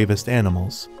history's bravest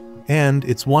animals. And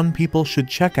it's one people should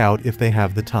check out if they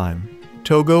have the time.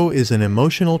 Togo is an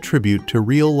emotional tribute to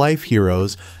real-life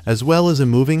heroes, as well as a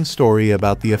moving story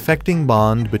about the affecting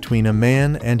bond between a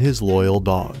man and his loyal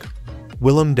dog.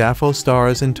 Willem Dafoe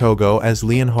stars in Togo as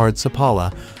Leonhard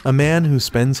Sapala, a man who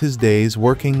spends his days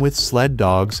working with sled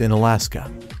dogs in Alaska.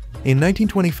 In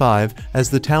 1925,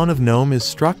 as the town of Nome is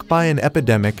struck by an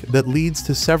epidemic that leads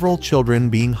to several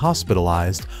children being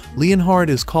hospitalized,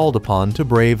 Leonhard is called upon to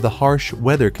brave the harsh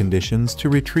weather conditions to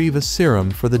retrieve a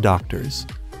serum for the doctors.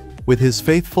 With his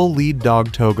faithful lead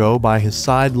dog Togo by his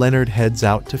side, Leonhard heads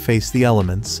out to face the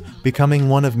elements, becoming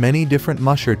one of many different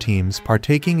musher teams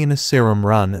partaking in a serum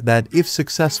run that, if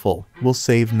successful, will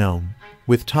save Nome.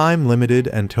 With time limited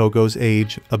and Togo's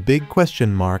age a big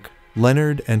question mark,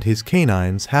 Leonhard and his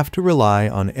canines have to rely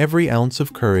on every ounce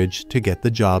of courage to get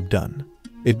the job done.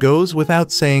 It goes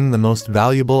without saying the most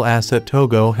valuable asset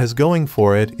Togo has going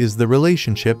for it is the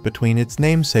relationship between its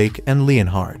namesake and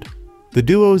Leonhard. The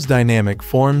duo's dynamic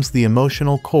forms the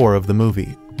emotional core of the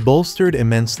movie, bolstered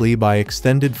immensely by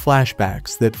extended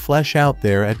flashbacks that flesh out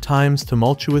their at times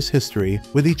tumultuous history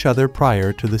with each other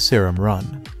prior to the serum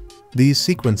run. These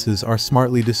sequences are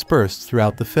smartly dispersed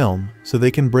throughout the film, so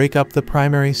they can break up the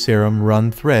primary serum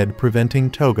run thread, preventing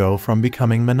Togo from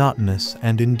becoming monotonous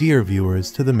and endear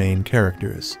viewers to the main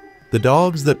characters. The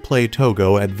dogs that play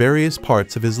Togo at various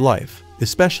parts of his life,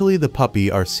 especially the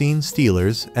puppy, are scene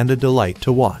stealers and a delight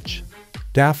to watch.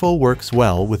 Dafoe works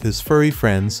well with his furry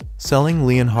friends, selling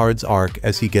Leonhard's arc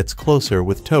as he gets closer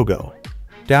with Togo.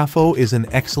 Dafoe is an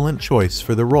excellent choice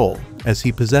for the role, as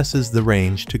he possesses the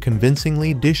range to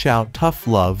convincingly dish out tough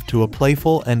love to a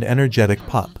playful and energetic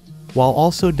pup, while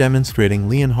also demonstrating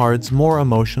Leonhard's more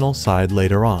emotional side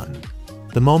later on.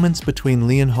 The moments between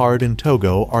Leonhard and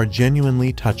Togo are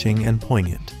genuinely touching and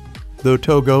poignant. Though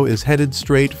Togo is headed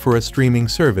straight for a streaming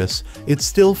service, it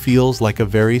still feels like a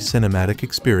very cinematic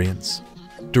experience.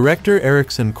 Director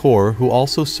Ericson, who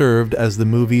also served as the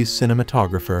movie's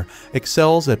cinematographer,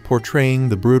 excels at portraying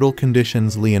the brutal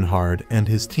conditions Leonhard and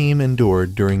his team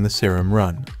endured during the serum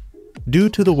run. Due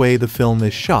to the way the film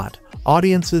is shot,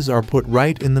 audiences are put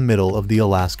right in the middle of the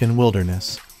Alaskan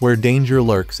wilderness, where danger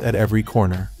lurks at every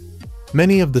corner.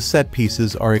 Many of the set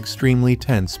pieces are extremely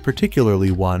tense,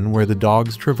 particularly one where the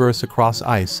dogs traverse across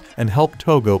ice and help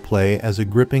Togo play as a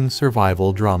gripping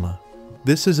survival drama.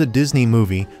 This is a Disney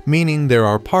movie, meaning there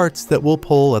are parts that will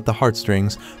pull at the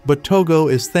heartstrings, but Togo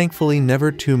is thankfully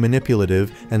never too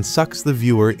manipulative and sucks the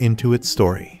viewer into its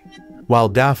story. While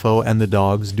Dafoe and the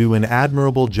dogs do an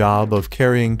admirable job of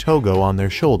carrying Togo on their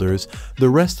shoulders,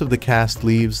 the rest of the cast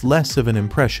leaves less of an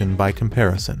impression by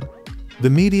comparison. The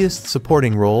meatiest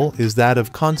supporting role is that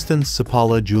of Constance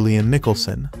Julianne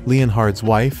Nicholson, Leonhard's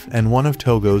wife and one of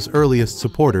Togo's earliest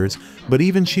supporters, but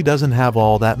even she doesn't have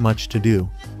all that much to do.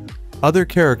 Other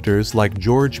characters like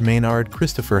George Maynard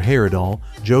Christopher Heyerdahl,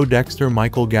 Joe Dexter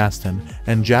Michael Gaston,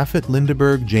 and Japhet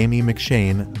Lindbergh Jamie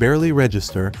McShane barely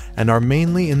register and are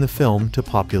mainly in the film to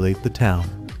populate the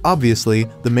town. Obviously,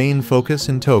 the main focus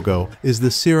in Togo is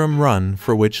the serum run,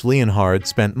 for which Leonhard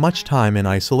spent much time in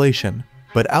isolation.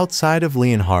 But outside of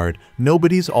Leonhard,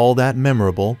 nobody's all that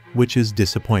memorable, which is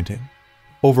disappointing.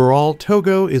 Overall,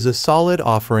 Togo is a solid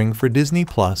offering for Disney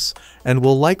Plus and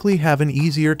will likely have an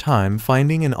easier time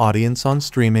finding an audience on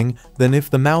streaming than if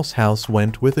The Mouse House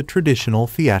went with a traditional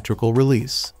theatrical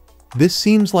release. This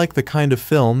seems like the kind of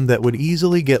film that would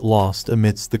easily get lost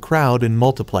amidst the crowd in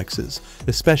multiplexes,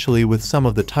 especially with some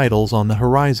of the titles on the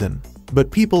horizon.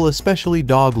 But people, especially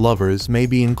dog lovers, may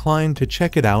be inclined to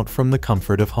check it out from the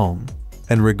comfort of home.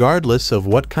 And regardless of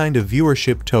what kind of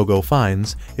viewership Togo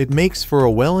finds, it makes for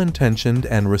a well-intentioned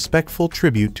and respectful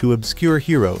tribute to obscure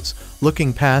heroes,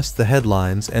 looking past the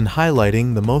headlines and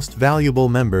highlighting the most valuable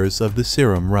members of the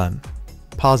serum run.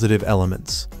 Positive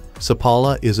elements.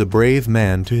 Sapala is a brave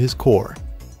man to his core.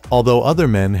 Although other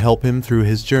men help him through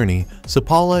his journey,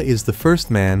 Sapala is the first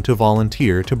man to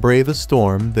volunteer to brave a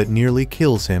storm that nearly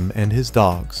kills him and his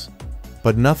dogs.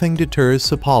 But nothing deters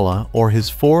Sapala or his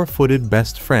four-footed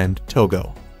best friend,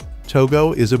 Togo.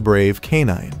 Togo is a brave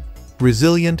canine.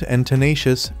 Resilient and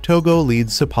tenacious, Togo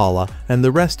leads Sapala and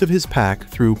the rest of his pack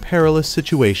through perilous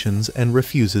situations and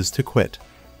refuses to quit.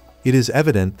 It is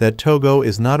evident that Togo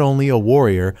is not only a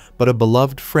warrior, but a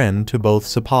beloved friend to both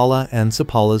Sapala and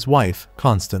Sapala's wife,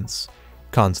 Constance.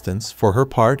 Constance, for her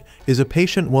part, is a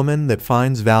patient woman that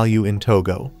finds value in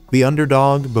Togo, the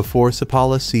underdog, before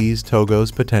Sapala sees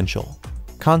Togo's potential.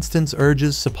 Constance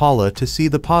urges Sapala to see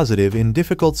the positive in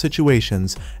difficult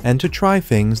situations and to try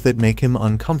things that make him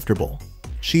uncomfortable.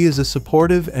 She is a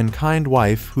supportive and kind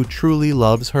wife who truly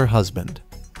loves her husband.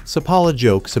 Sapala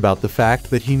jokes about the fact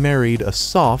that he married a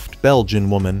soft Belgian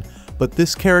woman, but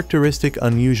this characteristic,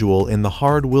 unusual in the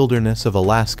hard wilderness of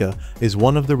Alaska, is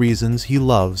one of the reasons he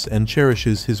loves and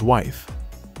cherishes his wife.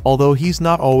 Although he's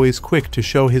not always quick to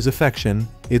show his affection,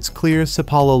 it's clear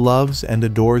Sapala loves and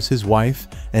adores his wife,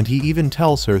 and he even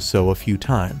tells her so a few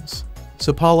times.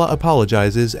 Sapala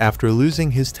apologizes after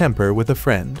losing his temper with a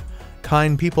friend.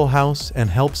 Kind people house and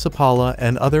help Sapala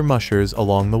and other mushers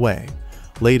along the way.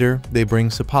 Later, they bring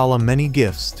Sapala many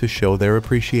gifts to show their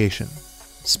appreciation.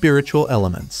 Spiritual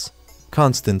elements.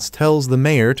 Constance tells the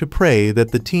mayor to pray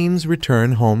that the teens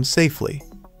return home safely.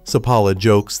 Sapala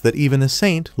jokes that even a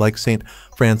saint like St.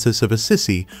 Francis of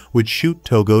Assisi would shoot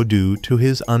Togo due to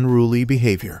his unruly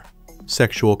behavior.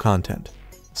 Sexual content.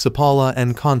 Sapala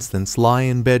and Constance lie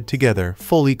in bed together,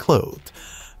 fully clothed.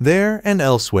 There and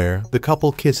elsewhere, the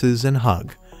couple kisses and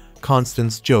hug.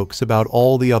 Constance jokes about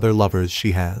all the other lovers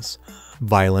she has.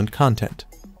 Violent content.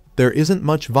 There isn't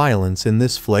much violence in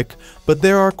this flick, but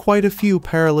there are quite a few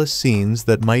perilous scenes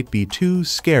that might be too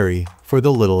scary for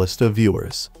the littlest of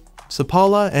viewers.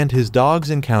 Sapala and his dogs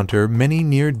encounter many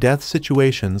near-death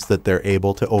situations that they're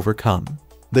able to overcome.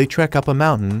 They trek up a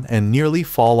mountain and nearly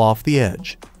fall off the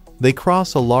edge. They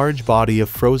cross a large body of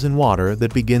frozen water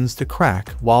that begins to crack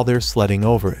while they're sledding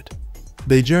over it.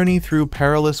 They journey through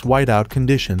perilous whiteout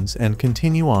conditions and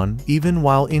continue on. Even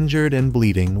while injured and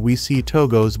bleeding, we see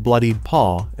Togo's bloodied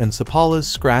paw and Sapala's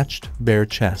scratched, bare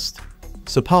chest.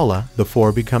 Sapala,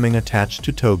 before becoming attached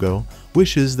to Togo,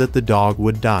 wishes that the dog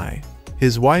would die.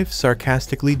 His wife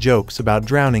sarcastically jokes about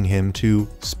drowning him to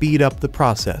speed up the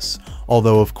process,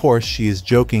 although of course she is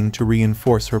joking to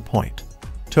reinforce her point.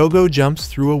 Togo jumps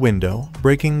through a window,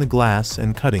 breaking the glass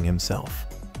and cutting himself.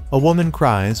 A woman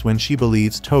cries when she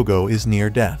believes Togo is near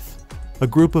death. A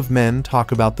group of men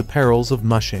talk about the perils of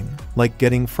mushing, like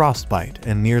getting frostbite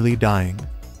and nearly dying.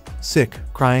 Sick,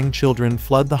 crying children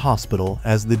flood the hospital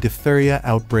as the diphtheria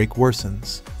outbreak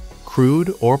worsens.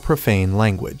 Crude or profane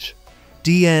language.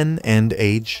 DN and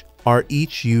H are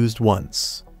each used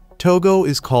once. Togo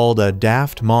is called a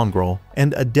daft mongrel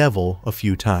and a devil a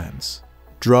few times.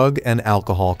 Drug and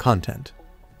alcohol content.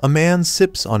 A man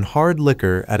sips on hard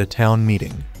liquor at a town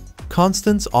meeting.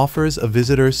 Constance offers a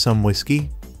visitor some whiskey.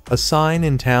 A sign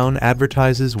in town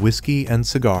advertises whiskey and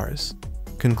cigars.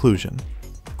 Conclusion.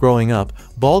 Growing up,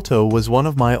 Balto was one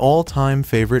of my all-time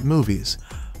favorite movies.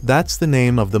 That's the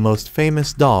name of the most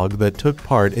famous dog that took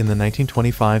part in the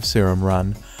 1925 Serum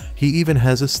Run. He even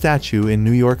has a statue in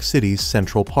New York City's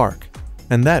Central Park.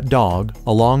 And that dog,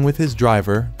 along with his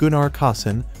driver, Gunnar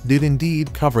Kaasen, did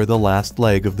indeed cover the last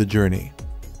leg of the journey.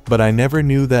 But I never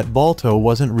knew that Balto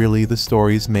wasn't really the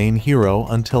story's main hero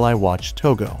until I watched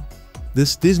Togo.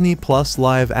 This Disney Plus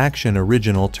live-action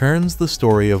original turns the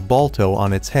story of Balto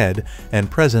on its head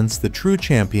and presents the true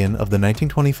champion of the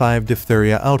 1925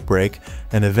 diphtheria outbreak,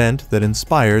 an event that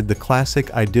inspired the classic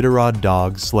Iditarod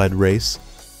dog sled race.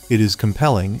 It is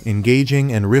compelling,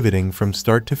 engaging, and riveting from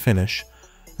start to finish,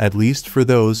 at least for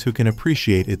those who can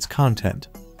appreciate its content.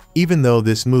 Even though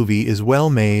this movie is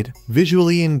well-made,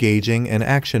 visually engaging, and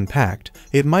action-packed,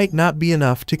 it might not be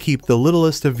enough to keep the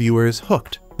littlest of viewers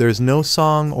hooked. There's no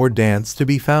song or dance to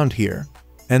be found here,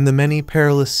 and the many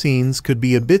perilous scenes could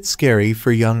be a bit scary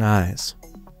for young eyes.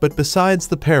 But besides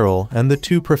the peril and the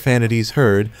 2 profanities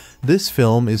heard, this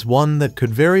film is one that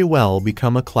could very well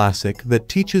become a classic that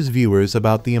teaches viewers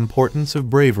about the importance of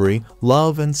bravery,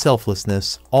 love, and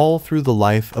selflessness all through the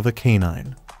life of a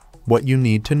canine. What you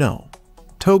need to know.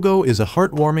 Togo is a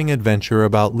heartwarming adventure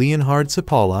about Leonhard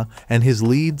Seppala and his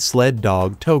lead sled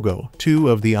dog Togo, 2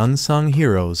 of the unsung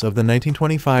heroes of the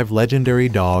 1925 legendary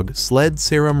dog sled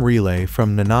serum relay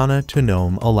from Nenana to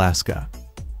Nome, Alaska.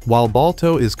 While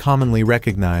Balto is commonly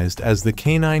recognized as the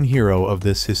canine hero of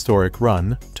this historic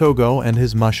run, Togo and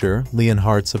his musher,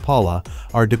 Leonhard Seppala,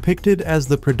 are depicted as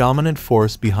the predominant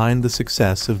force behind the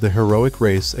success of the heroic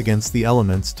race against the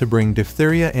elements to bring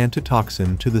diphtheria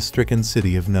antitoxin to the stricken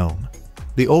city of Nome.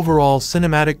 The overall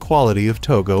cinematic quality of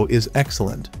Togo is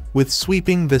excellent, with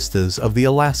sweeping vistas of the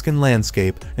Alaskan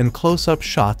landscape and close-up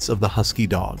shots of the husky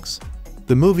dogs.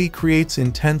 The movie creates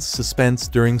intense suspense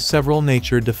during several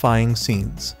nature-defying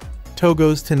scenes.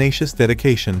 Togo's tenacious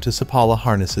dedication to Seppala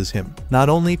harnesses him, not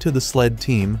only to the sled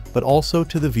team, but also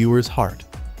to the viewer's heart.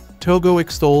 Togo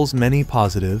extols many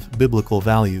positive, biblical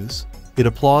values. It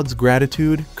applauds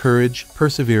gratitude, courage,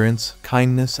 perseverance,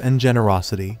 kindness, and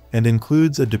generosity, and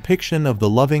includes a depiction of the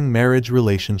loving marriage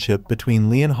relationship between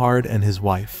Leonhard and his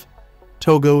wife.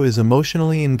 Togo is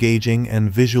emotionally engaging and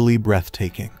visually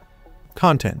breathtaking.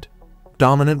 Content: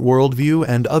 dominant worldview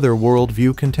and other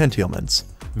worldview contentiouments.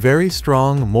 Very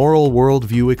strong moral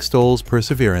worldview extols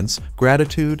perseverance,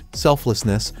 gratitude,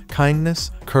 selflessness, kindness,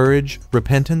 courage,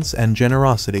 repentance, and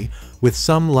generosity, with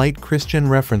some light Christian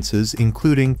references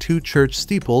including 2 church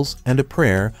steeples and a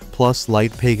prayer, plus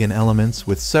light pagan elements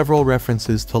with several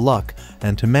references to luck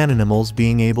and to mananimals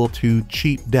being able to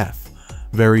cheat death.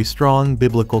 Very strong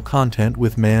biblical content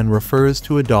with man refers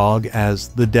to a dog as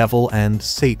the devil and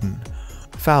Satan.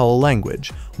 Foul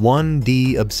language,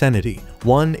 1D obscenity,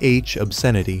 1H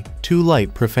obscenity, 2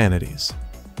 light profanities.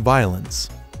 Violence.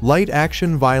 Light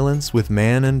action violence with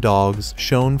man and dogs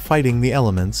shown fighting the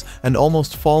elements and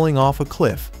almost falling off a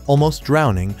cliff, almost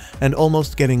drowning, and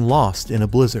almost getting lost in a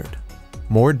blizzard.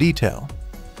 More detail.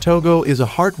 Togo is a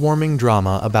heartwarming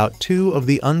drama about 2 of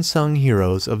the unsung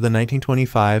heroes of the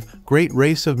 1925 Great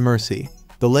Race of Mercy,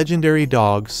 the legendary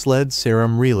dog sled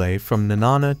serum relay from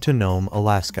Nenana to Nome,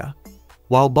 Alaska.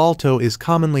 While Balto is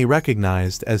commonly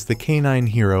recognized as the canine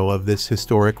hero of this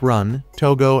historic run,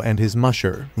 Togo and his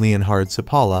musher, Leonhard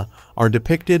Seppala, are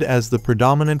depicted as the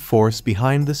predominant force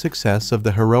behind the success of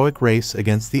the heroic race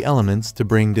against the elements to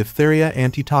bring diphtheria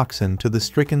antitoxin to the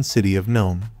stricken city of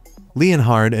Nome.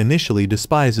 Leonhard initially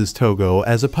despises Togo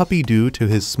as a puppy due to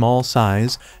his small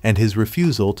size and his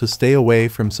refusal to stay away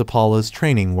from Seppala's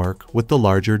training work with the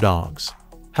larger dogs.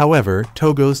 However,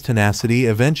 Togo's tenacity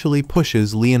eventually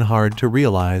pushes Leonhard to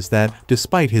realize that,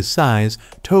 despite his size,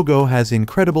 Togo has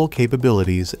incredible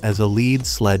capabilities as a lead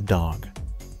sled dog.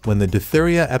 when the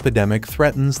diphtheria epidemic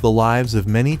threatens the lives of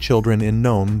many children in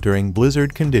Nome during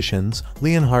blizzard conditions,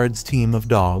 Leonhard's team of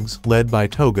dogs, led by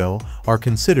Togo, are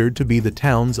considered to be the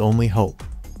town's only hope.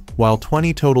 While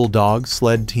 20 total dog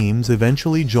sled teams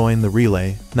eventually join the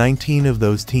relay, 19 of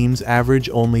those teams average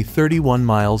only 31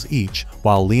 miles each,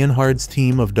 while Leonhard's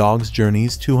team of dogs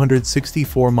journeys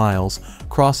 264 miles,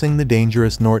 crossing the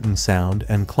dangerous Norton Sound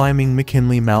and climbing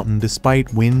McKinley Mountain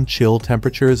despite wind chill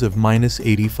temperatures of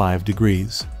 -85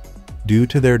 degrees. Due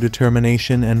to their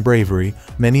determination and bravery,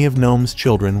 many of Nome's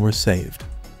children were saved.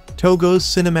 Togo's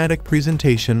cinematic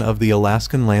presentation of the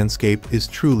Alaskan landscape is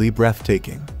truly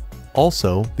breathtaking.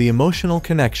 Also, the emotional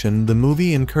connection the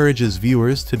movie encourages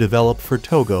viewers to develop for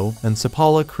Togo and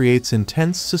Sapala creates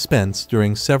intense suspense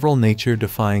during several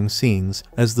nature-defying scenes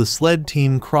as the sled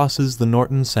team crosses the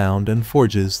Norton Sound and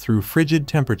forges through frigid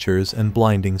temperatures and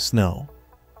blinding snow.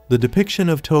 The depiction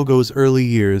of Togo's early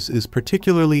years is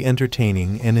particularly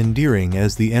entertaining and endearing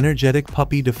as the energetic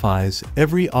puppy defies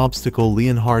every obstacle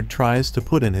Leonhard tries to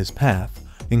put in his path,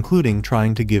 including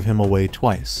trying to give him away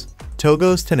twice.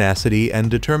 Togo's tenacity and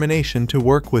determination to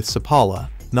work with Sapala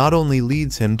not only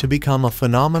leads him to become a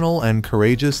phenomenal and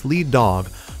courageous lead dog,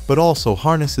 but also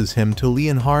harnesses him to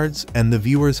Leonhard's and the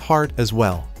viewer's heart as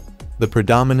well. The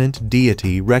predominant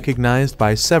deity recognized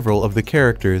by several of the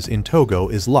characters in Togo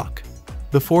is luck.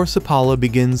 Before Sapala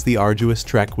begins the arduous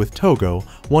trek with Togo,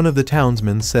 one of the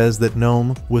townsmen says that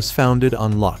Nome was founded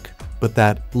on luck, but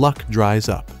that luck dries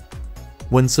up.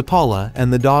 When Sapala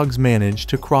and the dogs manage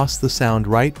to cross the sound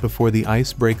right before the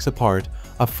ice breaks apart,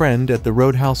 a friend at the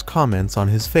roadhouse comments on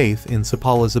his faith in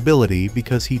Sapala's ability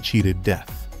because he cheated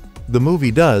death. The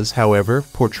movie does, however,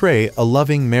 portray a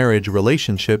loving marriage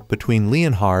relationship between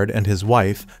Leonhard and his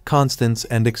wife, Constance,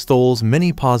 and extols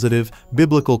many positive,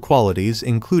 biblical qualities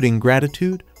including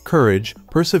gratitude, courage,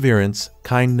 perseverance,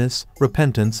 kindness,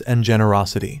 repentance, and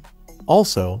generosity.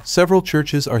 Also, several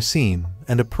churches are seen,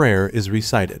 and a prayer is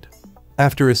recited.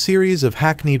 After a series of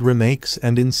hackneyed remakes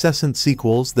and incessant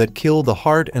sequels that kill the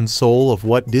heart and soul of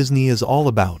what Disney is all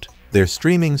about, their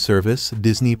streaming service,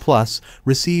 Disney Plus,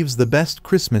 receives the best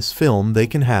Christmas film they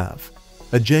can have.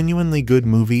 A genuinely good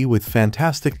movie with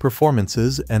fantastic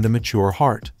performances and a mature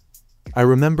heart. I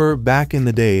remember back in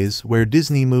the days where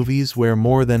Disney movies were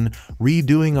more than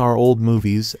redoing our old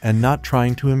movies and not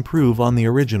trying to improve on the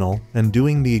original and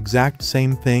doing the exact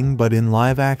same thing but in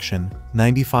live action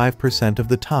 95% of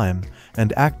the time,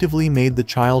 and actively made the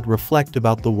child reflect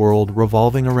about the world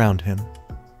revolving around him.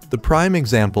 The prime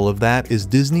example of that is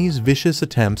Disney's vicious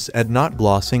attempts at not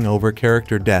glossing over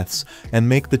character deaths and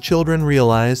make the children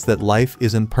realize that life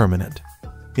isn't permanent.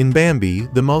 In Bambi,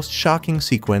 the most shocking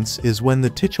sequence is when the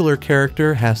titular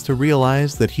character has to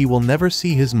realize that he will never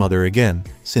see his mother again,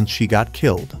 since she got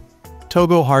killed.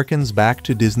 Togo harkens back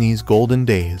to Disney's golden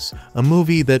days, a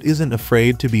movie that isn't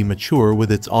afraid to be mature with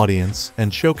its audience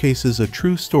and showcases a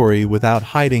true story without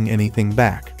hiding anything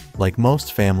back, like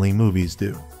most family movies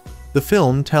do. The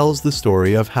film tells the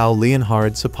story of how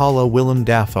Leonhard Sapala Willem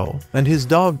Dafoe and his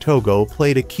dog Togo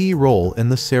played a key role in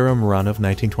the serum run of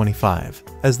 1925,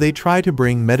 as they try to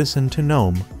bring medicine to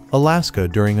Nome, Alaska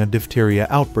during a diphtheria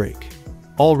outbreak.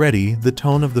 Already, the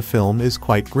tone of the film is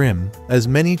quite grim, as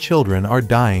many children are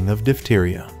dying of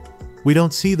diphtheria. We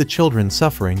don't see the children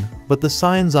suffering, but the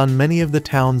signs on many of the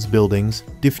town's buildings,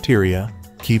 diphtheria,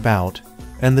 keep out,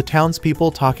 and the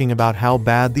townspeople talking about how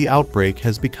bad the outbreak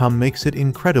has become makes it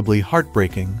incredibly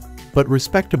heartbreaking, but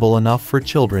respectable enough for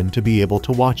children to be able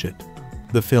to watch it.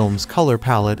 The film's color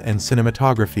palette and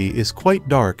cinematography is quite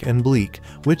dark and bleak,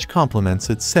 which complements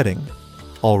its setting.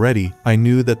 Already, I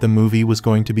knew that the movie was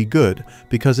going to be good,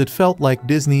 because it felt like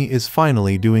Disney is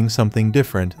finally doing something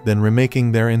different than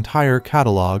remaking their entire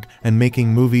catalog and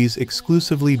making movies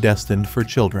exclusively destined for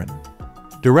children.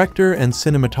 Director and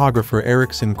cinematographer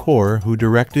Ericson, who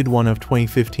directed one of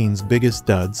 2015's biggest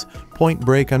duds, Point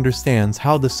Break, understands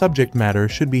how the subject matter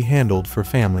should be handled for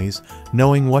families,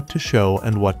 knowing what to show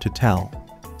and what to tell.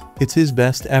 It's his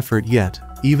best effort yet,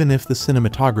 even if the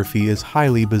cinematography is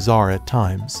highly bizarre at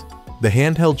times. The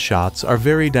handheld shots are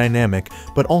very dynamic,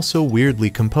 but also weirdly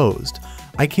composed.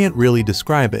 I can't really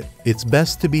describe it, it's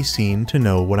best to be seen to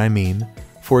know what I mean.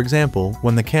 For example,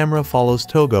 when the camera follows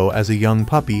Togo as a young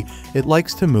puppy, it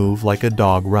likes to move like a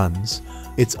dog runs.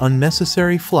 It's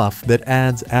unnecessary fluff that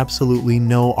adds absolutely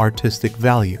no artistic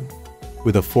value.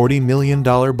 With a $40 million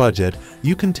budget,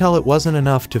 you can tell it wasn't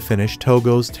enough to finish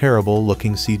Togo's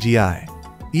terrible-looking CGI.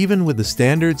 Even with the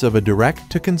standards of a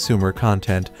direct-to-consumer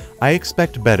content, I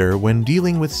expect better when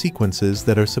dealing with sequences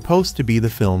that are supposed to be the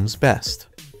film's best.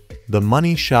 The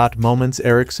money shot moments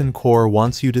Ericson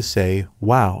wants you to say,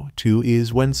 wow, to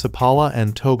is when Sapala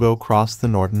and Togo cross the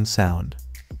Norton Sound.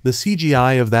 The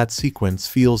CGI of that sequence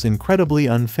feels incredibly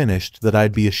unfinished that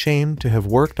I'd be ashamed to have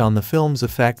worked on the film's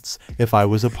effects if I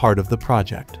was a part of the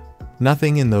project.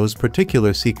 Nothing in those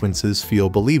particular sequences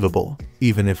feel believable,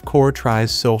 even if Core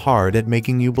tries so hard at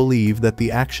making you believe that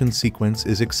the action sequence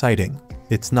is exciting.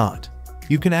 It's not.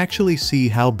 You can actually see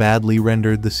how badly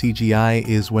rendered the CGI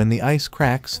is when the ice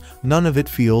cracks. None of it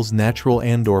feels natural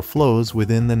and/or flows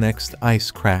within the next ice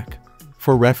crack.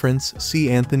 For reference, see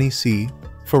Anthony C.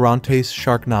 Ferrante's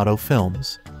Sharknado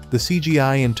films. The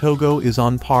CGI in Togo is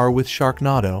on par with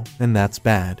Sharknado, and that's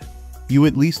bad. You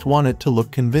at least want it to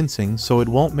look convincing so it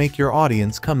won't make your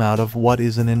audience come out of what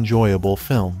is an enjoyable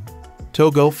film.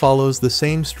 Togo follows the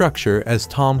same structure as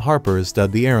Tom Harper's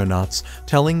The Aeronauts,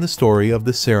 telling the story of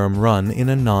the serum run in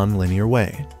a non-linear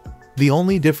way. The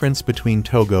only difference between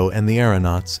Togo and The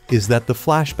Aeronauts is that the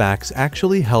flashbacks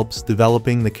actually helps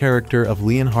developing the character of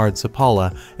Leonhard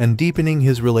Seppala and deepening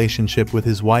his relationship with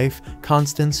his wife,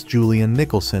 Constance Julianne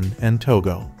Nicholson, and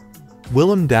Togo.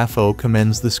 Willem Dafoe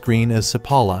commends the screen as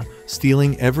Seppala,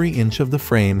 stealing every inch of the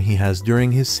frame he has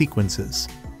during his sequences.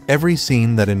 Every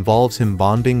scene that involves him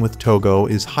bonding with Togo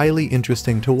is highly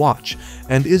interesting to watch,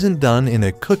 and isn't done in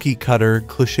a cookie-cutter,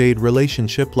 cliched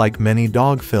relationship like many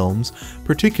dog films,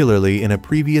 particularly in a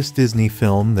previous Disney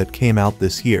film that came out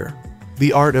this year,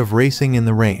 The Art of Racing in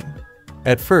the Rain.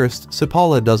 At first,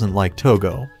 Seppala doesn't like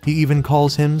Togo, he even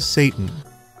calls him Satan.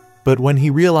 But when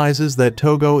he realizes that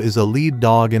Togo is a lead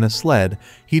dog in a sled,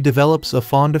 he develops a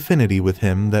fond affinity with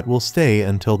him that will stay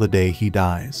until the day he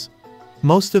dies.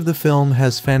 Most of the film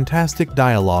has fantastic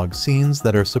dialogue scenes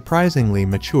that are surprisingly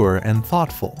mature and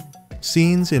thoughtful.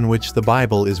 Scenes in which the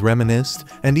Bible is reminisced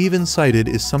and even cited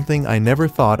is something I never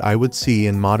thought I would see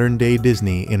in modern-day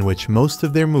Disney, in which most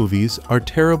of their movies are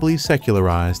terribly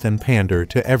secularized and pander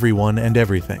to everyone and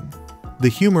everything. The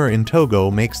humor in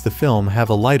Togo makes the film have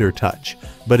a lighter touch,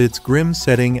 but its grim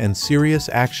setting and serious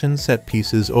action set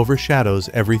pieces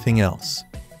overshadows everything else.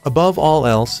 Above all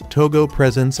else, Togo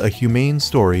presents a humane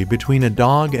story between a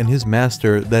dog and his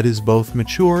master that is both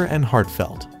mature and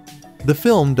heartfelt. The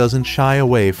film doesn't shy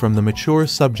away from the mature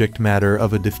subject matter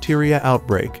of a diphtheria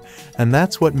outbreak, and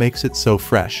that's what makes it so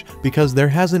fresh, because there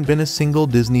hasn't been a single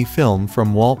Disney film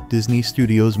from Walt Disney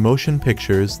Studios Motion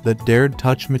Pictures that dared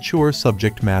touch mature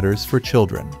subject matters for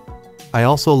children. I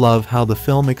also love how the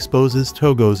film exposes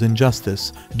Togo's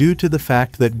injustice, due to the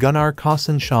fact that Gunnar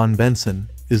Kaasen Sean Benson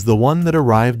is the one that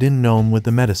arrived in Nome with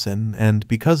the medicine, and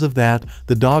because of that,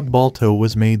 the dog Balto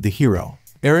was made the hero.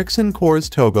 Ericson Core's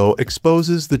Togo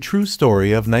exposes the true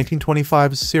story of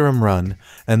 1925's Serum Run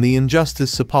and the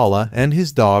injustice Seppala and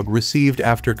his dog received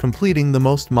after completing the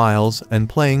most miles and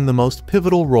playing the most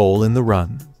pivotal role in the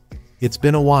run. It's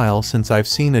been a while since I've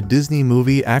seen a Disney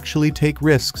movie actually take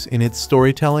risks in its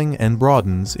storytelling and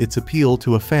broadens its appeal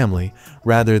to a family,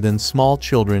 rather than small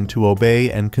children to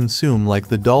obey and consume like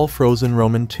the dull Frozen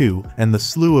Roman 2 and the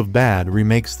slew of bad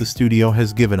remakes the studio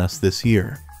has given us this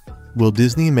year. Will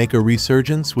Disney make a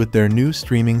resurgence with their new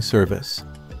streaming service?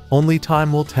 Only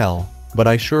time will tell, but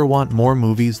I sure want more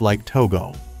movies like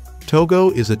Togo. Togo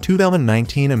is a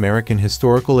 2019 American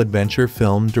historical adventure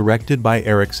film directed by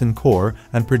Ericson Core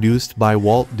and produced by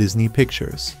Walt Disney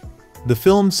Pictures. The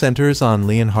film centers on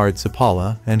Leonhard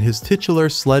Seppala and his titular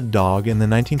sled dog in the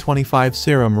 1925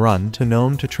 serum run to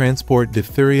Nome to transport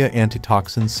diphtheria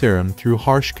antitoxin serum through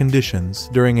harsh conditions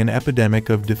during an epidemic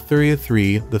of diphtheria.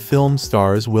 The film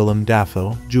stars Willem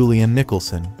Dafoe, Julianne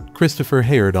Nicholson, Christopher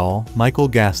Heyerdahl, Michael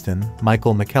Gaston,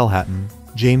 Michael McElhatton,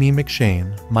 Jamie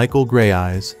McShane, Michael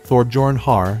Greyeyes, Thorbjorn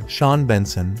Har, Sean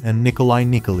Benson, and Nikolai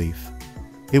Nikolief.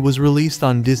 It was released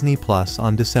on Disney Plus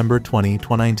on December 20,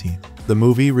 2019. The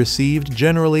movie received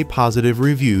generally positive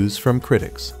reviews from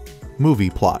critics. Movie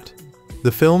plot.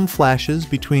 The film flashes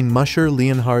between musher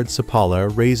Leonhard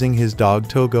Seppala raising his dog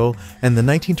Togo and the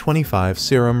 1925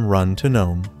 serum run to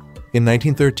Nome. In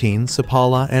 1913,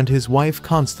 Seppala and his wife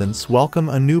Constance welcome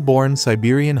a newborn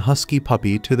Siberian Husky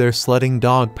puppy to their sledding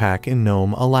dog pack in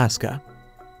Nome, Alaska.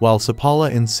 While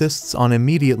Seppala insists on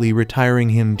immediately retiring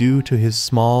him due to his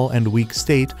small and weak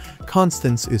state,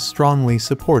 Constance is strongly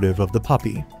supportive of the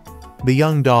puppy. The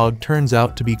young dog turns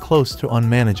out to be close to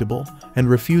unmanageable and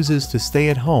refuses to stay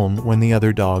at home when the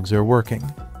other dogs are working.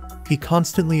 He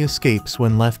constantly escapes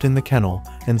when left in the kennel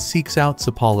and seeks out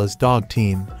Seppala's dog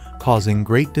team, causing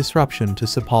great disruption to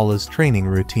Seppala's training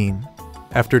routine.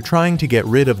 After trying to get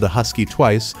rid of the husky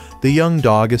twice, the young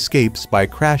dog escapes by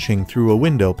crashing through a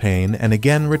window pane and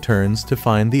again returns to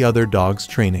find the other dog's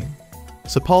training.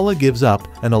 Seppala gives up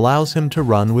and allows him to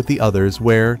run with the others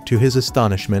where, to his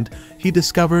astonishment, he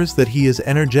discovers that he is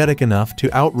energetic enough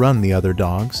to outrun the other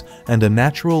dogs and a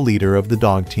natural leader of the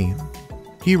dog team.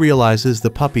 He realizes the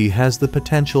puppy has the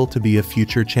potential to be a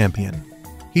future champion.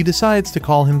 He decides to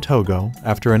call him Togo,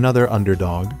 after another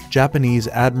underdog, Japanese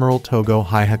Admiral Togo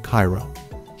Heyerdahl.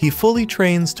 He fully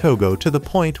trains Togo to the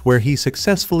point where he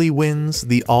successfully wins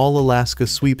the All-Alaska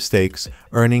Sweepstakes,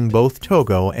 earning both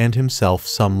Togo and himself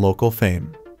some local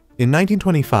fame. In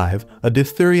 1925, a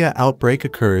diphtheria outbreak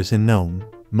occurs in Nome,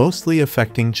 mostly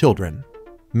affecting children.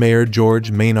 Mayor George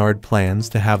Maynard plans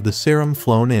to have the serum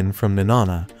flown in from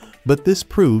Nenana, but this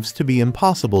proves to be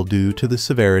impossible due to the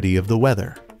severity of the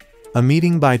weather. A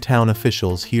meeting by town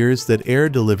officials hears that air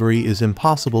delivery is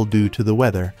impossible due to the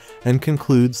weather and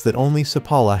concludes that only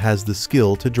Sapala has the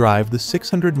skill to drive the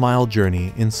 600-mile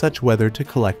journey in such weather to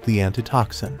collect the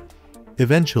antitoxin.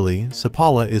 Eventually,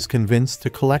 Sapala is convinced to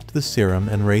collect the serum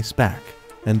and race back,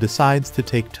 and decides to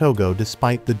take Togo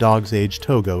despite the dog's age.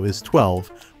 Togo is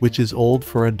 12, which is old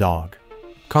for a dog.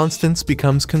 Constance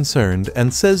becomes concerned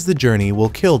and says the journey will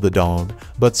kill the dog,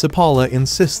 but Sapala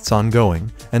insists on going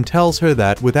and tells her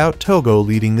that without Togo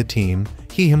leading the team,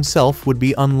 he himself would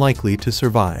be unlikely to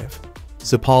survive.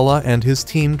 Sapala and his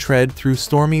team tread through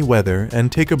stormy weather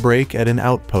and take a break at an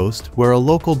outpost where a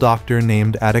local doctor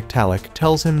named Ericson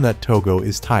tells him that Togo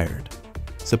is tired.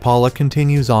 Sapala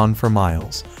continues on for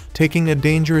miles, taking a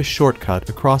dangerous shortcut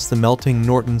across the melting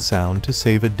Norton Sound to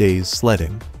save a day's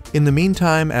sledding. In the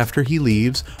meantime, after he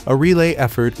leaves, a relay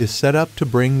effort is set up to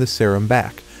bring the serum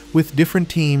back, with different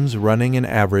teams running an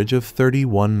average of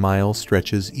 31-mile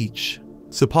stretches each.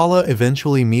 Sapala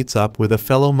eventually meets up with a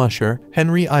fellow musher,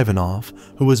 Henry Ivanov,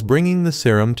 who was bringing the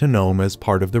serum to Nome as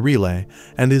part of the relay,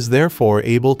 and is therefore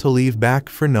able to leave back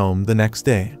for Nome the next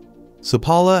day.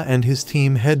 Sapala and his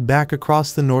team head back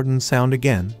across the Norton Sound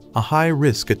again, a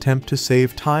high-risk attempt to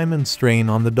save time and strain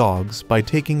on the dogs by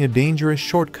taking a dangerous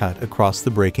shortcut across the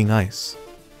breaking ice.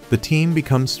 The team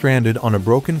becomes stranded on a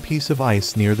broken piece of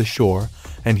ice near the shore,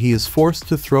 and he is forced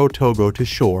to throw Togo to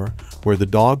shore, where the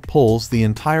dog pulls the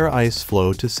entire ice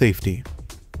floe to safety.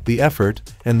 The effort,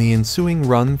 and the ensuing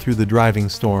run through the driving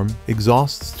storm,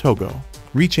 exhausts Togo.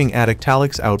 Reaching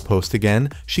Eric's outpost again,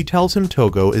 she tells him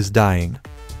Togo is dying.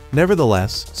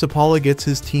 Nevertheless, Sapala gets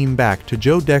his team back to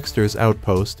Joe Dexter's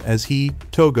outpost as he,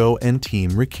 Togo, and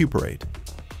team recuperate.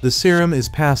 The serum is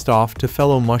passed off to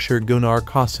fellow musher Gunnar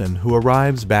Kossin, who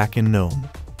arrives back in Nome.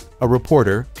 A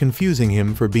reporter, confusing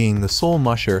him for being the sole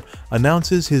musher,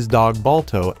 announces his dog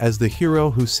Balto as the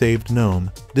hero who saved Nome,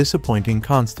 disappointing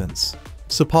Constance.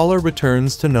 Sapala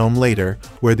returns to Nome later,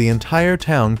 where the entire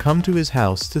town come to his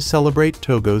house to celebrate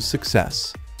Togo's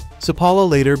success. Sapala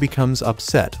later becomes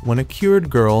upset when a cured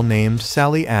girl named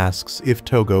Sally asks if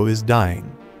Togo is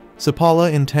dying.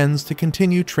 Sapala intends to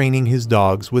continue training his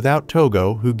dogs without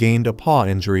Togo, who gained a paw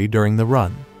injury during the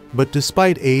run. But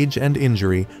despite age and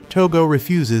injury, Togo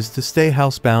refuses to stay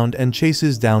housebound and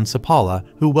chases down Sapala,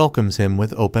 who welcomes him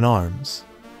with open arms.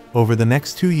 Over the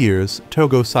next 2 years,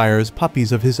 Togo sires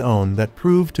puppies of his own that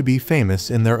prove to be famous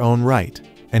in their own right,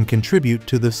 and contribute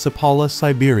to the Sapala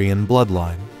Siberian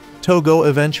bloodline. Togo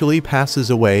eventually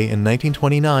passes away in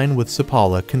 1929 with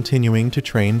Sapala continuing to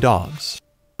train dogs.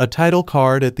 A title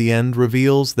card at the end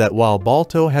reveals that while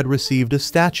Balto had received a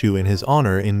statue in his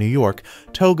honor in New York,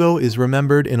 Togo is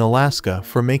remembered in Alaska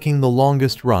for making the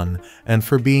longest run and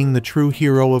for being the true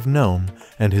hero of Nome,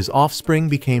 and his offspring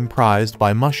became prized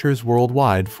by mushers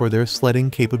worldwide for their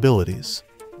sledding capabilities.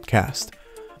 Cast: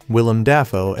 Willem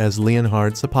Dafoe as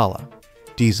Leonhard Sapala,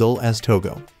 Diesel as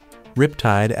Togo,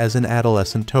 Riptide as an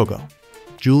adolescent Togo,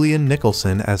 Julianne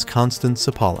Nicholson as Constance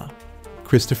Sapala,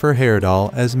 Christopher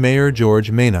Heyerdahl as Mayor George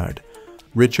Maynard,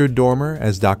 Richard Dormer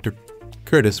as Dr.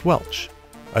 Curtis Welch,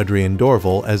 Adrian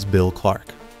Dorval as Bill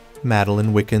Clark,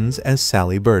 Madeline Wickens as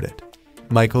Sally Burdett,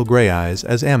 Michael Greyeyes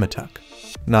as Amatuk,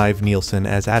 Nive Nielsen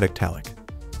as Ericson,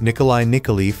 Nikolai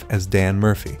Nikolief as Dan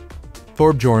Murphy,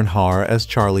 Thorbjorn Haar as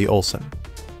Charlie Olson,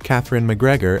 Catherine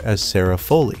McGregor as Sarah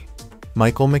Foley,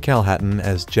 Michael McElhatton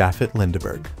as Japhet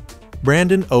Lindeberg,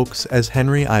 Brandon Oakes as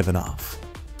Henry Ivanov,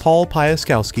 Paul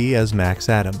Piaskowski as Max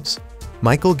Adams,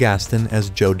 Michael Gaston as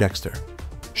Joe Dexter,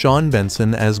 Sean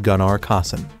Benson as Gunnar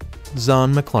Kossin,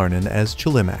 Zahn McLarnon as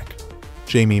Chilimac,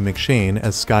 Jamie McShane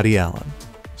as Scotty Allen,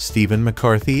 Stephen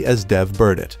McCarthy as Dev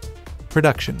Burdett.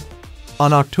 Production.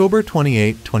 On October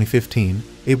 28, 2015,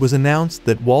 it was announced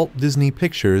that Walt Disney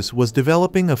Pictures was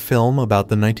developing a film about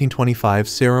the 1925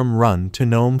 Serum Run to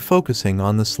Nome focusing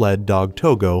on the sled dog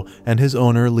Togo and his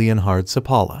owner Leonhard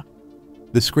Sapala.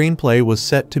 The screenplay was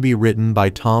set to be written by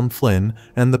Tom Flynn,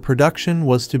 and the production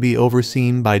was to be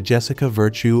overseen by Jessica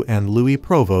Virtue and Louis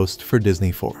Provost for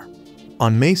Disney 4.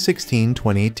 On May 16,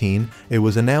 2018, it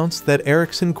was announced that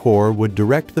Ericson Core would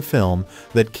direct the film,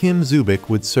 that Kim Zubick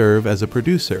would serve as a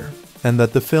producer, and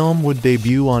that the film would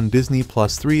debut on Disney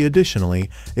Plus 3. Additionally,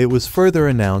 it was further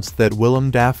announced that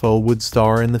Willem Dafoe would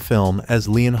star in the film as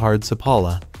Leonhard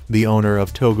Seppala, the owner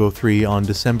of Togo 3. On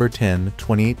December 10,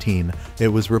 2018, it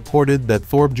was reported that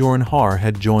Thorbjorn Har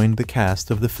had joined the cast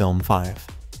of the film 5.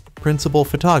 Principal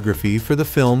photography for the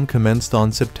film commenced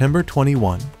on September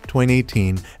 21,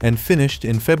 2018 and finished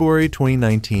in February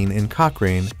 2019 in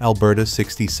Cochrane, Alberta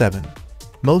 67.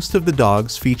 Most of the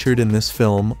dogs featured in this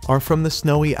film are from the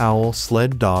Snowy Owl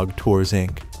Sled Dog Tours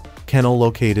Inc. kennel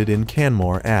located in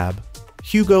Canmore, Ab.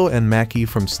 Hugo and Mackie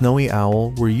from Snowy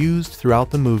Owl were used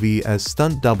throughout the movie as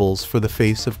stunt doubles for the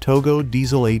face of Togo.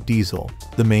 Diesel 8 Diesel,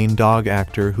 the main dog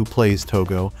actor who plays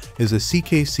Togo, is a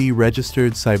CKC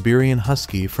registered Siberian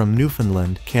Husky from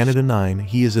Newfoundland, Canada. 9.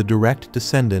 He is a direct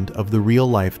descendant of the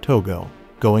real-life Togo,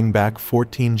 going back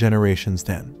 14 generations.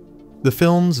 10. The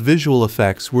film's visual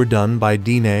effects were done by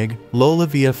DNEG, Lola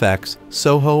VFX,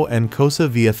 Soho and Kosa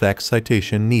VFX.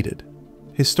 Citation needed.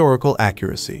 Historical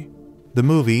accuracy. The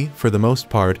movie, for the most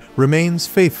part, remains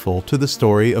faithful to the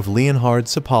story of Leonhard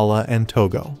Seppala and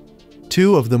Togo.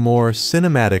 Two of the more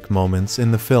cinematic moments in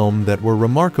the film that were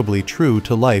remarkably true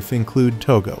to life include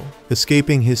Togo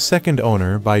escaping his second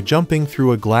owner by jumping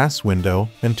through a glass window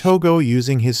and Togo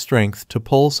using his strength to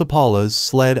pull Seppala's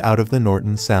sled out of the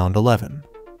Norton Sound 11.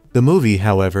 The movie,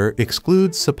 however,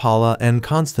 excludes Seppala and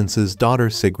Constance's daughter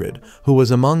Sigrid, who was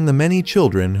among the many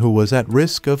children who was at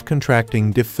risk of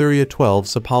contracting diphtheria. 12.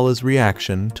 Seppala's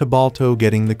reaction to Balto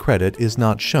getting the credit is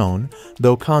not shown,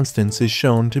 though Constance is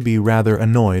shown to be rather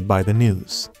annoyed by the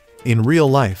news. In real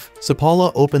life,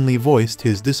 Seppala openly voiced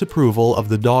his disapproval of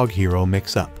the dog hero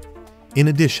mix-up. In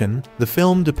addition, the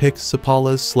film depicts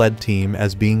Seppala's sled team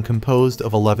as being composed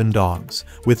of 11 dogs,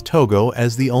 with Togo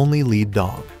as the only lead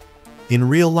dog. In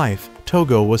real life,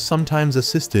 Togo was sometimes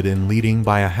assisted in leading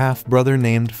by a half-brother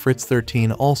named Fritz.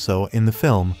 13. Also in the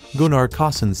film, Gunnar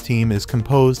Kossen's team is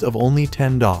composed of only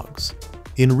 10 dogs.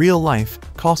 In real life,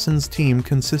 Kossen's team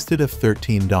consisted of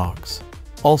 13 dogs.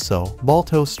 Also,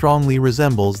 Balto strongly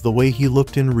resembles the way he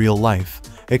looked in real life,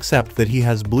 except that he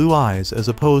has blue eyes as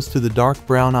opposed to the dark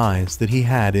brown eyes that he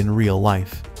had in real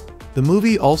life. The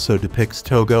movie also depicts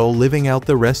Togo living out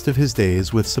the rest of his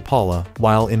days with Seppala,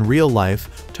 while in real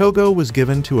life, Togo was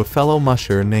given to a fellow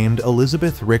musher named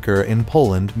Elizabeth Ricker in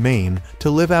Poland, Maine, to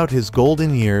live out his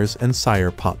golden years and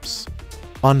sire pups.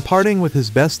 On parting with his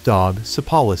best dog,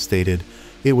 Seppala stated,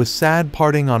 "It was sad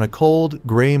parting on a cold,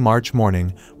 gray March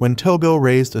morning, when Togo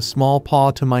raised a small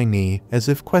paw to my knee as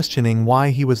if questioning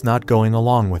why he was not going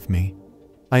along with me.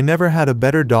 I never had a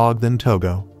better dog than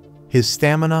Togo. His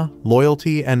stamina,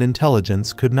 loyalty, and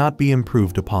intelligence could not be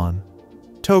improved upon.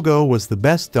 Togo was the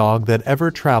best dog that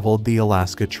ever traveled the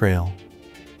Alaska Trail."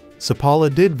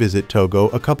 Seppala did visit Togo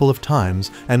a couple of times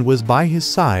and was by his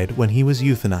side when he was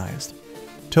euthanized.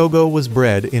 Togo was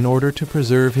bred in order to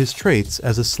preserve his traits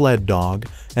as a sled dog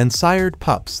and sired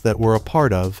pups that were a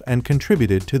part of and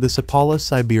contributed to the Seppala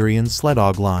Siberian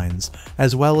Sledog lines,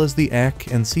 as well as the EK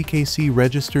and CKC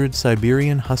registered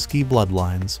Siberian Husky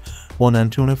bloodlines. 1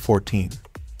 Antuna 14.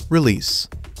 Release.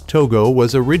 Togo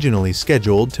was originally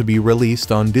scheduled to be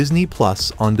released on Disney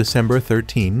Plus on December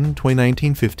 13,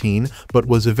 2019-15, but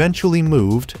was eventually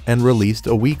moved and released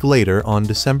a week later on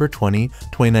December 20,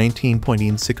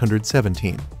 2019.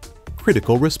 617.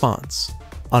 Critical response.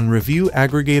 On review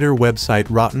aggregator website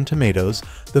Rotten Tomatoes,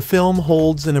 the film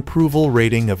holds an approval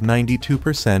rating of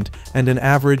 92% and an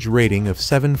average rating of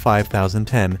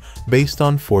 7/5010 based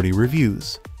on 40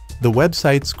 reviews. The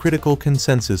website's critical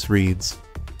consensus reads,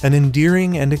 "An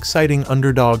endearing and exciting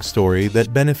underdog story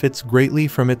that benefits greatly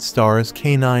from its stars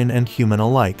canine and human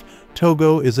alike.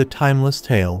 Togo is a timeless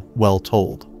tale, well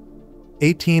told."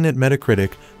 18 at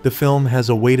Metacritic, the film has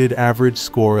a weighted average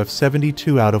score of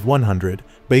 72 out of 100,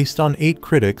 based on 8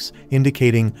 critics,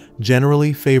 indicating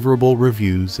generally favorable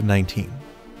reviews. 19.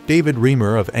 David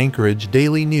Reamer of Anchorage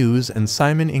Daily News and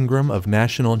Simon Ingram of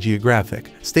National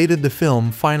Geographic stated the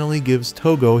film finally gives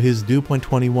Togo his due.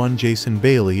 21 Jason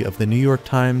Bailey of the New York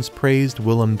Times praised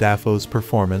Willem Dafoe's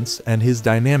performance and his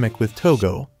dynamic with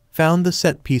Togo, found the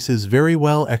set pieces very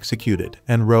well executed,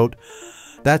 and wrote,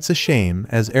 "That's a shame,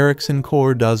 as Ericson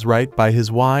does right by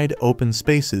his wide, open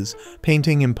spaces,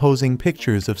 painting imposing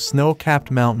pictures of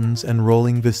snow-capped mountains and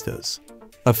rolling vistas.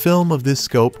 A film of this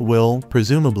scope will,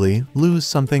 presumably, lose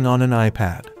something on an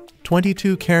iPad."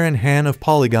 22 Karen Han of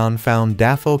Polygon found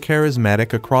Dafoe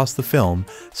charismatic across the film,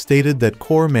 stated that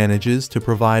Core manages to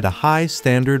provide a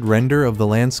high-standard render of the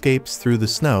landscapes through the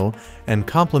snow, and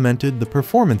complimented the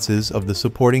performances of the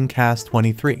supporting cast.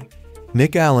 23.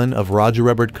 Nick Allen of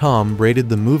RogerEbert.com rated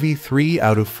the movie 3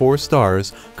 out of 4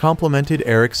 stars, complimented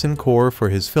Ericson core for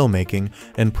his filmmaking,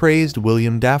 and praised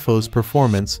Willem Dafoe's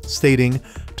performance, stating,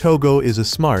 "Togo is a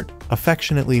smart,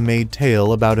 affectionately made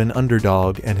tale about an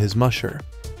underdog and his musher.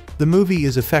 The movie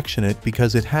is affectionate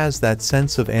because it has that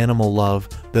sense of animal love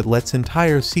that lets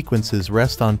entire sequences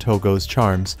rest on Togo's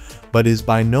charms, but is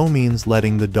by no means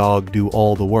letting the dog do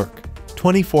all the work."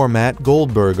 24 Matt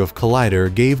Goldberg of Collider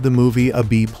gave the movie a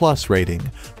B+ rating,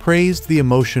 praised the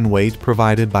emotion weight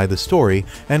provided by the story,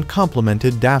 and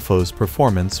complimented Dafoe's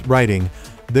performance, writing,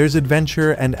 "There's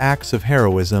adventure and acts of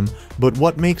heroism, but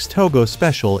what makes Togo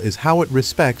special is how it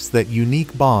respects that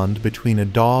unique bond between a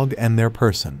dog and their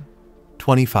person."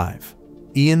 25.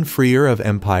 Ian Freer of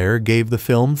Empire gave the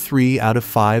film 3 out of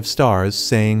 5 stars,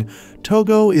 saying,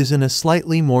 "Togo is in a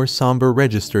slightly more somber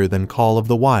register than Call of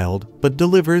the Wild, but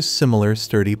delivers similar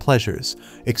sturdy pleasures,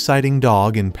 exciting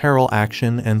dog in peril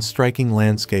action and striking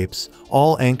landscapes,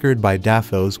 all anchored by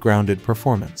Dafoe's grounded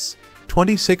performance."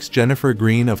 26 Jennifer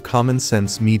Green of Common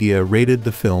Sense Media rated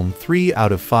the film 3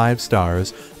 out of 5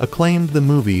 stars, acclaimed the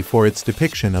movie for its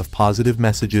depiction of positive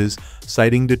messages,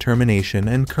 citing determination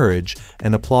and courage,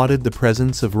 and applauded the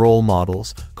presence of role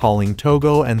models, calling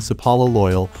Togo and Sapala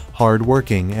loyal,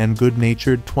 hard-working, and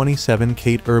good-natured. 27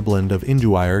 Kate Erbland of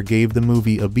IndieWire gave the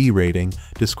movie a B rating,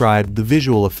 described the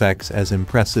visual effects as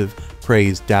impressive,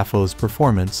 praised Dafoe's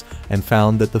performance, and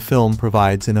found that the film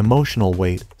provides an emotional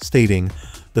weight, stating,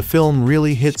 "The film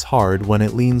really hits hard when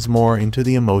it leans more into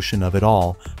the emotion of it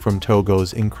all, from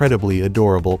Togo's incredibly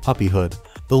adorable puppyhood.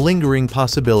 The lingering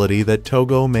possibility that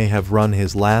Togo may have run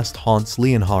his last haunts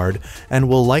Leonhard and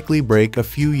will likely break a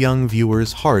few young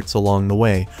viewers' hearts along the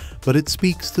way, but it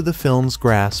speaks to the film's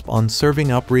grasp on serving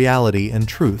up reality and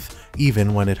truth,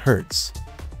 even when it hurts."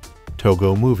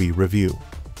 Togo Movie Review.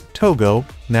 Togo,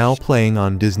 now playing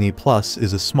on Disney+,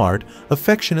 is a smart,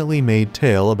 affectionately made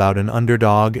tale about an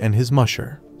underdog and his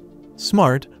musher.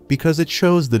 Smart, because it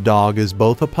shows the dog as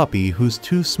both a puppy who's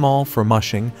too small for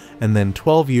mushing, and then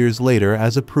 12 years later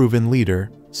as a proven leader,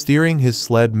 steering his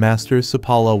sled master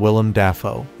Sapala Willem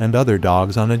Dafoe and other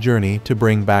dogs on a journey to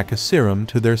bring back a serum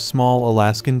to their small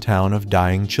Alaskan town of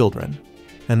dying children.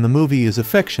 And the movie is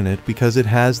affectionate because it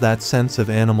has that sense of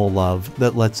animal love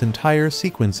that lets entire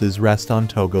sequences rest on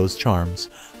Togo's charms,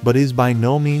 but is by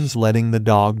no means letting the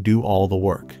dog do all the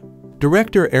work.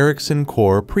 Director Ericson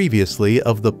Core, previously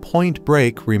of the Point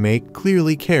Break remake,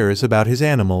 clearly cares about his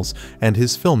animals and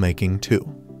his filmmaking too.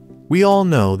 We all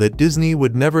know that Disney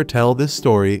would never tell this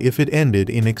story if it ended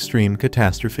in extreme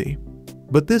catastrophe.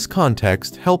 But this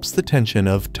context helps the tension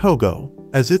of Togo,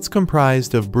 as it's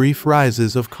comprised of brief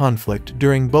rises of conflict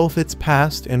during both its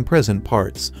past and present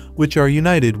parts, which are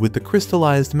united with the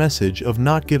crystallized message of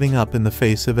not giving up in the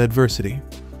face of adversity.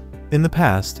 In the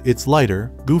past, it's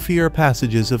lighter, goofier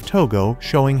passages of Togo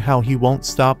showing how he won't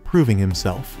stop proving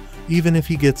himself, even if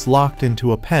he gets locked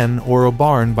into a pen or a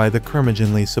barn by the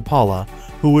curmudgeonly Sapala,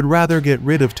 who would rather get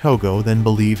rid of Togo than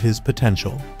believe his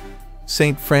potential.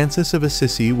 "St. Francis of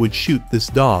Assisi would shoot this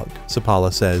dog,"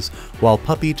 Sapala says, while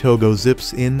puppy Togo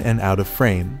zips in and out of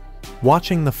frame.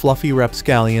 Watching the fluffy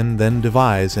rapscallion then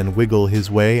devise and wiggle his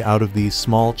way out of these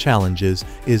small challenges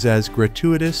is as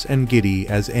gratuitous and giddy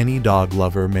as any dog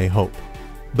lover may hope.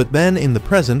 But then in the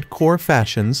present, Core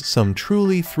fashions some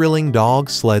truly thrilling dog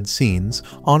sled scenes,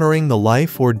 honoring the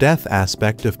life or death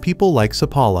aspect of people like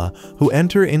Sapala, who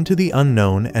enter into the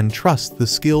unknown and trust the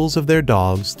skills of their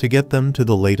dogs to get them to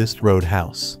the latest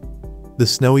roadhouse. The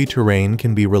snowy terrain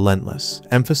can be relentless,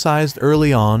 emphasized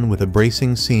early on with a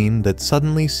bracing scene that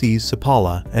suddenly sees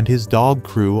Sapala and his dog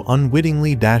crew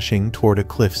unwittingly dashing toward a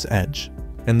cliff's edge.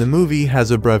 And the movie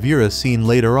has a bravura scene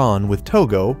later on with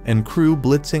Togo and crew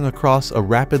blitzing across a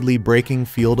rapidly breaking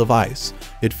field of ice.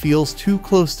 It feels too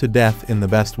close to death in the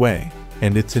best way,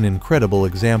 and it's an incredible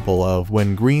example of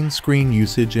when green screen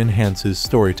usage enhances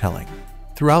storytelling.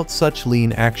 Throughout such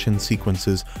lean action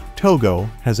sequences, Togo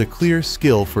has a clear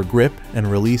skill for grip and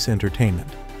release entertainment.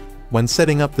 When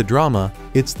setting up the drama,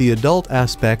 it's the adult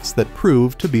aspects that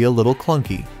prove to be a little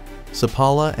clunky.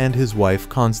 Sapala and his wife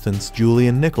Constance,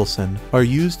 Julianne Nicholson, are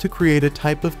used to create a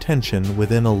type of tension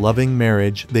within a loving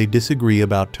marriage. They disagree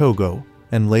about Togo,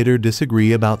 and later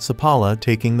disagree about Sapala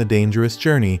taking the dangerous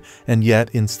journey, and yet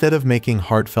instead of making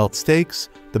heartfelt stakes,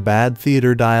 the bad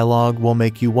theater dialogue will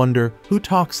make you wonder who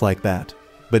talks like that.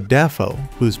 But Dafoe,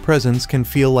 whose presence can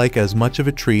feel like as much of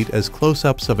a treat as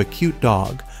close-ups of a cute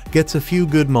dog, gets a few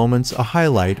good moments, a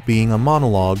highlight being a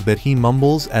monologue that he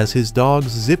mumbles as his dogs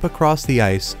zip across the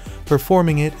ice,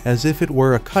 performing it as if it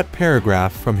were a cut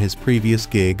paragraph from his previous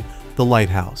gig, The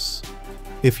Lighthouse.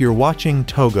 If you're watching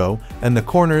Togo and the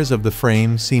corners of the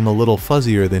frame seem a little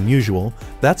fuzzier than usual,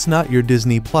 that's not your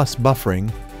Disney Plus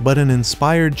buffering, but an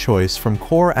inspired choice from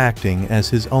Core acting as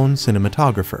his own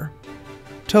cinematographer.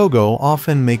 Togo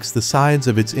often makes the sides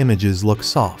of its images look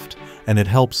soft, and it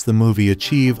helps the movie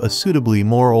achieve a suitably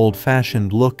more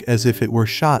old-fashioned look as if it were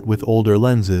shot with older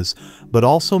lenses, but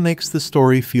also makes the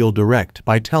story feel direct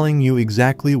by telling you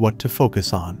exactly what to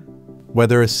focus on.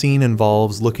 Whether a scene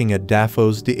involves looking at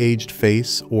Dafoe's de-aged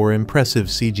face or impressive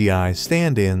CGI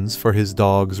stand-ins for his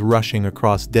dogs rushing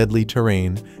across deadly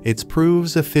terrain, it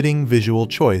proves a fitting visual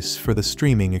choice for the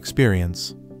streaming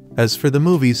experience. As for the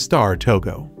movie's star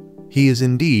Togo, he is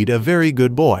indeed a very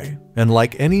good boy, and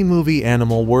like any movie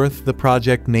animal worth the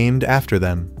project named after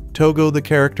them, Togo the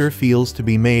character feels to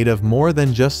be made of more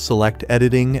than just select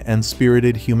editing and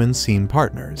spirited human scene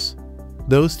partners.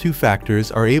 Those two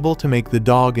factors are able to make the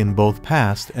dog in both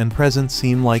past and present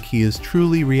seem like he is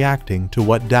truly reacting to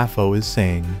what Dafoe is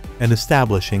saying and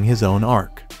establishing his own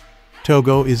arc.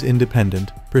 Togo is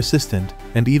independent, persistent,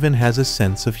 and even has a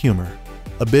sense of humor.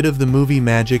 A bit of the movie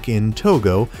magic in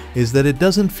Togo is that it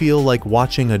doesn't feel like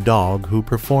watching a dog who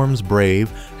performs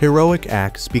brave, heroic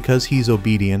acts because he's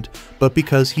obedient, but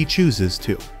because he chooses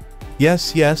to.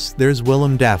 Yes, there's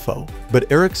Willem Dafoe,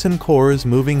 but Ericson Core's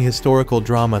moving historical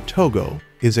drama Togo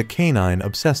is a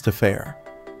canine-obsessed affair.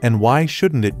 And why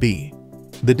shouldn't it be?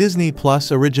 The Disney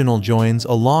Plus original joins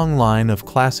a long line of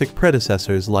classic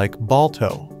predecessors like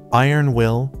Balto, Iron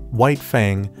Will, White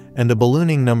Fang, and a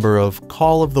ballooning number of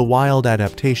Call of the Wild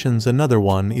adaptations. Another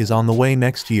one is on the way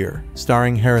next year,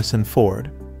 starring Harrison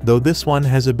Ford, though this one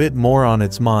has a bit more on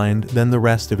its mind than the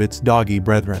rest of its doggy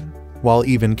brethren. While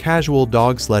even casual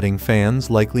dog sledding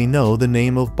fans likely know the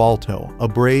name of Balto, a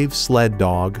brave sled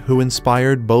dog who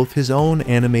inspired both his own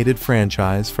animated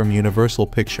franchise from Universal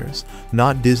Pictures,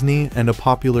 not Disney, and a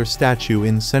popular statue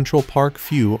in Central Park.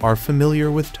 Few are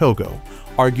familiar with Togo,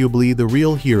 arguably the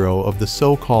real hero of the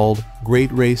so-called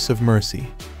Great Race of Mercy.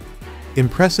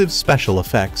 Impressive special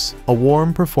effects, a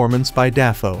warm performance by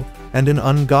Dafoe, and an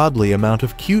ungodly amount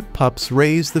of cute pups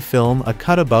raise the film a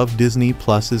cut above Disney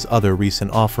Plus's other recent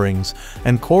offerings,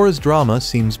 and Core's drama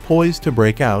seems poised to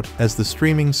break out as the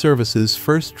streaming service's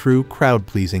first true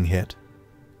crowd-pleasing hit.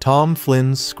 Tom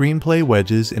Flynn's screenplay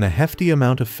wedges in a hefty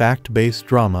amount of fact-based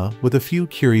drama with a few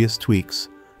curious tweaks,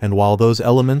 and while those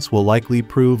elements will likely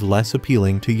prove less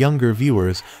appealing to younger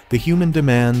viewers, the human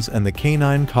demands and the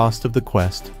canine cost of the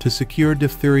quest to secure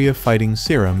diphtheria-fighting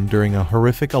serum during a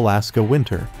horrific Alaska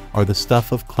winter are the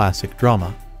stuff of classic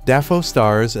drama. Dafoe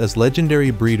stars as legendary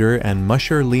breeder and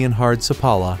musher Leonhard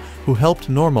Seppala, who helped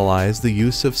normalize the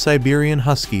use of Siberian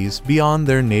Huskies beyond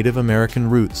their Native American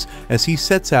roots as he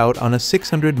sets out on a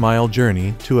 600-mile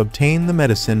journey to obtain the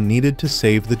medicine needed to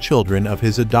save the children of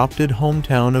his adopted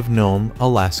hometown of Nome,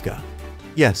 Alaska.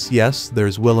 Yes,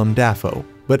 there's Willem Dafoe,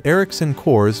 but Ericson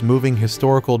Core's moving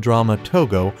historical drama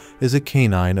Togo is a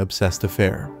canine-obsessed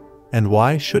affair. And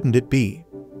why shouldn't it be?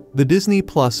 The Disney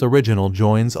Plus original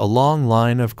joins a long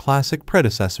line of classic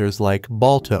predecessors like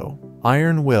Balto,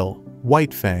 Iron Will,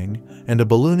 White Fang, and a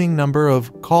ballooning number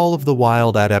of Call of the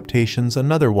Wild adaptations.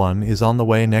 Another one is on the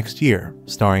way next year,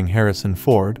 starring Harrison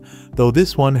Ford, though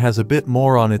this one has a bit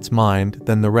more on its mind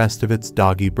than the rest of its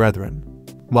doggy brethren.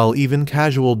 While even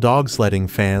casual dog sledding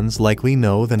fans likely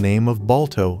know the name of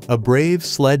Balto, a brave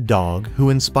sled dog who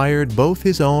inspired both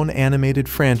his own animated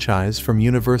franchise from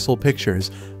Universal Pictures,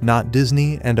 not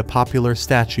Disney, and a popular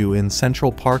statue in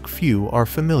Central Park. Few are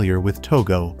familiar with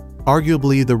Togo,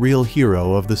 arguably the real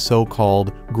hero of the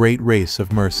so-called Great Race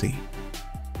of Mercy.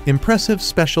 Impressive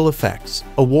special effects,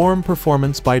 a warm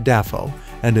performance by Dafoe,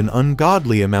 and an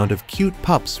ungodly amount of cute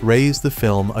pups raise the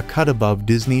film a cut above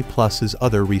Disney Plus's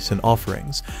other recent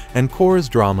offerings, and Core's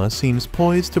drama seems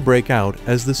poised to break out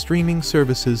as the streaming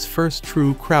service's first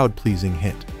true crowd-pleasing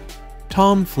hit.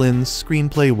 Tom Flynn's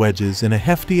screenplay wedges in a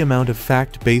hefty amount of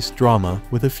fact-based drama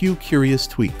with a few curious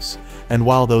tweaks, and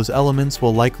while those elements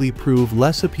will likely prove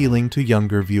less appealing to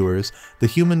younger viewers, the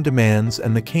human demands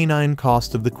and the canine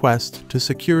cost of the quest to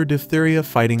secure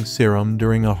diphtheria-fighting serum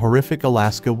during a horrific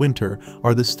Alaska winter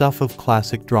are the stuff of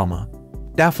classic drama.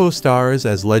 Dafoe stars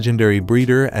as legendary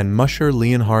breeder and musher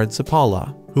Leonhard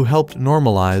Seppala, who helped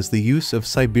normalize the use of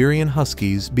Siberian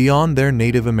Huskies beyond their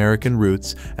Native American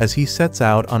roots as he sets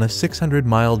out on a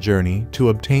 600-mile journey to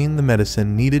obtain the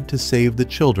medicine needed to save the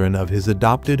children of his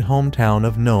adopted hometown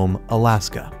of Nome,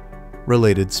 Alaska.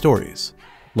 Related stories.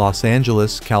 Los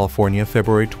Angeles, California,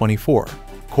 February 24.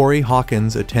 Corey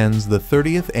Hawkins attends the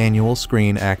 30th Annual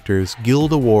Screen Actors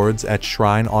Guild Awards at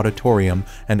Shrine Auditorium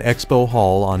and Expo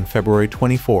Hall on February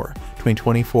 24,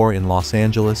 2024 in Los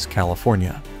Angeles,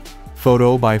 California.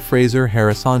 Photo by Fraser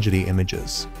Harrisonjity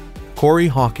Images. Corey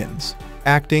Hawkins.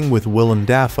 Acting with Willem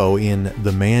Dafoe in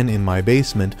The Man in My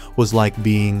Basement was like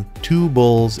being two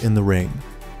bulls in the ring.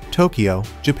 Tokyo,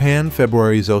 Japan,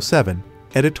 February 07.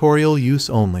 Editorial use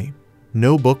only.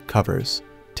 No book covers.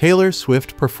 Taylor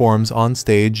Swift performs on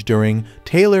stage during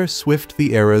Taylor Swift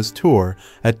The Eras Tour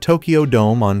at Tokyo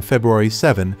Dome on February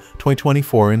 7,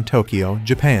 2024 in Tokyo,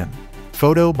 Japan.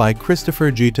 Photo by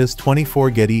Christopher Gitas 24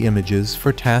 Getty Images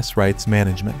for TAS Rights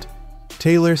Management.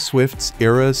 Taylor Swift's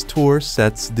Eras Tour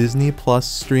sets Disney Plus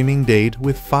streaming date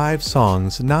with 5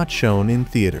 songs not shown in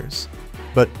theaters.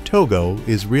 But Togo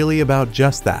is really about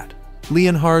just that.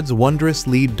 Leonhard's wondrous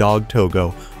lead dog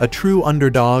Togo, a true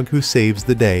underdog who saves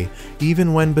the day,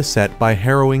 even when beset by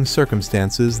harrowing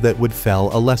circumstances that would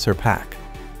fell a lesser pack.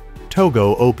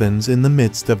 Togo opens in the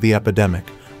midst of the epidemic,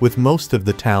 with most of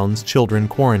the town's children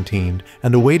quarantined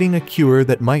and awaiting a cure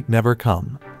that might never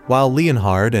come. While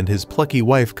Leonhard and his plucky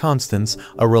wife Constance,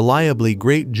 a reliably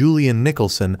great Julianne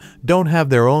Nicholson, don't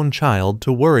have their own child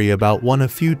to worry about a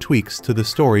few tweaks to the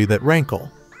story that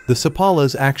rankle. The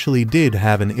Sopalas actually did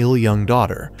have an ill young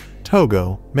daughter.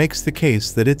 Togo makes the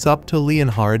case that it's up to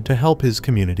Leonhard to help his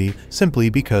community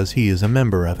simply because he is a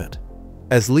member of it.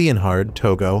 As Leonhard,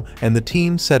 Togo, and the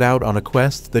team set out on a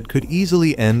quest that could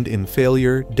easily end in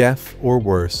failure, death, or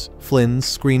worse, Flynn's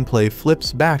screenplay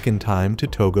flips back in time to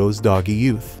Togo's doggy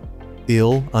youth.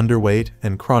 Ill, underweight,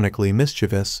 and chronically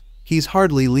mischievous, he's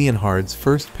hardly Leonhard's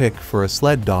first pick for a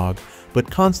sled dog, but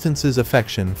Constance's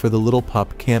affection for the little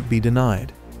pup can't be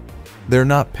denied. They're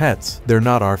not pets, they're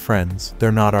not our friends,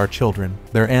 they're not our children,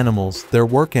 they're animals, they're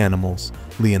work animals,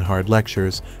 Leonhard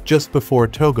lectures, just before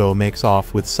Togo makes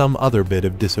off with some other bit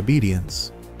of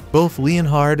disobedience. Both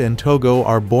Leonhard and Togo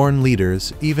are born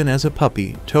leaders. Even as a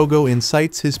puppy, Togo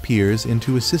incites his peers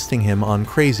into assisting him on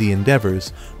crazy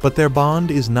endeavors, but their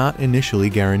bond is not initially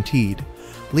guaranteed.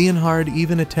 Leonhard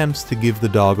even attempts to give the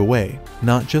dog away,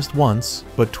 not just once,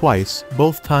 but twice,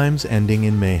 both times ending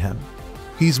in mayhem.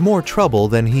 He's more trouble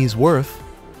than he's worth.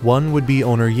 One would-be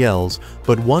owner yells,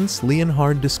 but once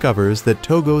Leonhard discovers that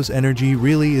Togo's energy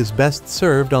really is best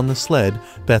served on the sled,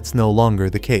 that's no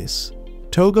longer the case.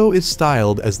 Togo is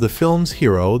styled as the film's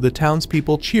hero. The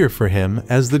townspeople cheer for him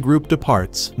as the group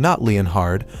departs, not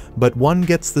Leonhard, but one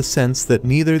gets the sense that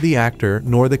neither the actor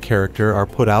nor the character are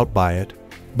put out by it.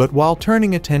 But while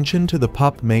turning attention to the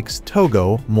pup makes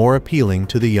Togo more appealing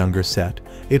to the younger set,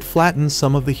 it flattens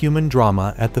some of the human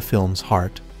drama at the film's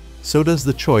heart. So does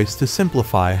the choice to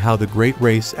simplify how the Great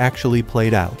Race actually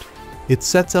played out. It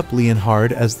sets up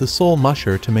Leonhard as the sole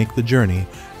musher to make the journey,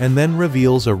 and then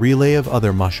reveals a relay of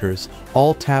other mushers,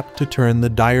 all tapped to turn the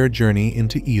dire journey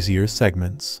into easier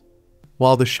segments.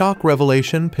 While the shock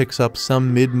revelation picks up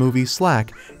some mid-movie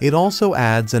slack, it also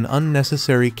adds an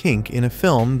unnecessary kink in a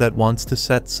film that wants to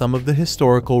set some of the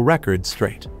historical records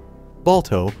straight.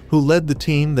 Balto, who led the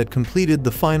team that completed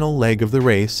the final leg of the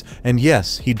race, and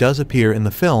yes, he does appear in the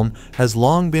film, has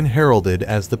long been heralded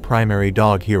as the primary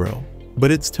dog hero. But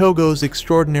it's Togo's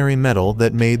extraordinary mettle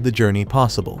that made the journey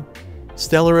possible.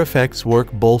 Stellar effects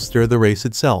work bolster the race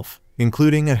itself,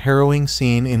 including a harrowing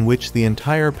scene in which the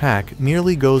entire pack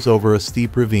nearly goes over a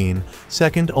steep ravine,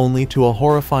 second only to a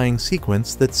horrifying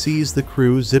sequence that sees the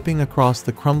crew zipping across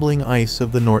the crumbling ice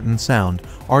of the Norton Sound,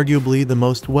 arguably the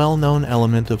most well-known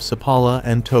element of Sopala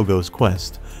and Togo's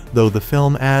quest, though the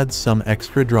film adds some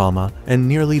extra drama and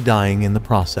nearly dying in the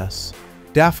process.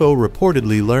 Dafoe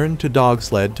reportedly learned to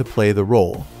dogsled to play the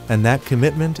role, and that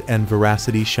commitment and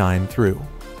veracity shine through.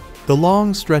 The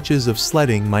long stretches of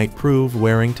sledding might prove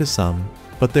wearing to some,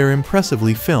 but they're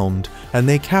impressively filmed, and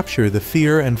they capture the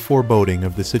fear and foreboding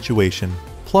of the situation,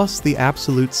 plus the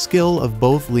absolute skill of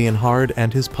both Leonhard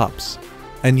and his pups.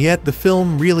 And yet the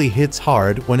film really hits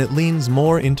hard when it leans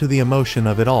more into the emotion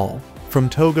of it all. From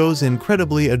Togo's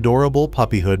incredibly adorable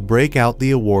puppyhood break out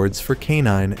the awards for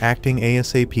canine acting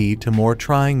ASAP to more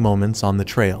trying moments on the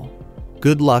trail.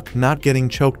 Good luck not getting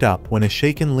choked up when a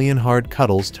shaken Leonhard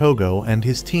cuddles Togo and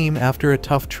his team after a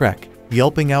tough trek,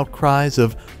 yelping out cries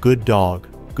of "Good dog,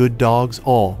 good dogs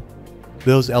all."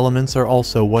 Those elements are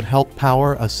also what help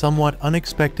power a somewhat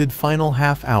unexpected final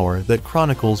half hour that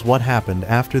chronicles what happened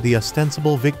after the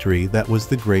ostensible victory that was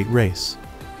the Great Race.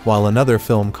 While another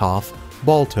film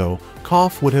Balto,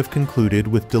 would have concluded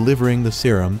with delivering the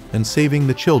serum and saving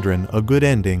the children a good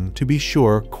ending. To be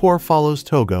sure, Core follows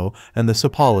Togo and the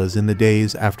Sopalas in the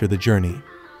days after the journey.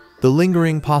 The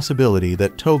lingering possibility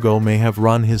that Togo may have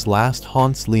run his last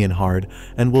haunts Leonhard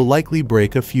and will likely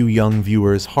break a few young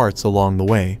viewers' hearts along the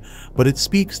way, but it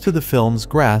speaks to the film's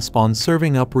grasp on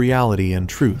serving up reality and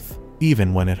truth,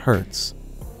 even when it hurts.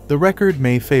 The record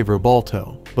may favor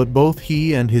Balto, but both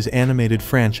he and his animated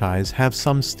franchise have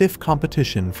some stiff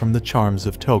competition from the charms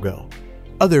of Togo.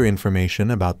 Other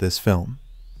information about this film.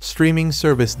 Streaming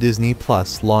service Disney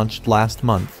Plus launched last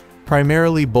month,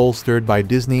 primarily bolstered by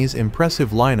Disney's impressive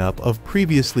lineup of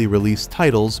previously released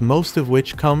titles, most of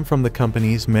which come from the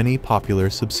company's many popular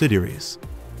subsidiaries.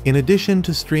 In addition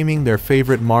to streaming their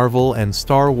favorite Marvel and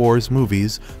Star Wars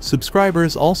movies,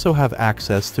 subscribers also have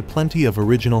access to plenty of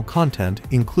original content,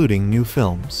 including new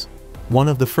films. One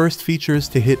of the first features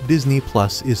to hit Disney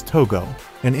Plus is Togo,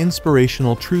 an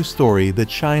inspirational true story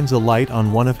that shines a light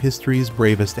on one of history's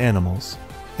bravest animals.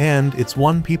 And it's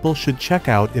one people should check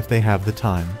out if they have the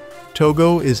time.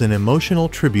 Togo is an emotional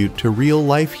tribute to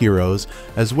real-life heroes,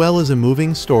 as well as a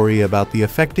moving story about the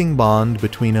affecting bond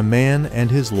between a man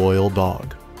and his loyal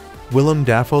dog. Willem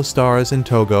Dafoe stars in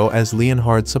Togo as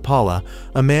Leonhard Seppala,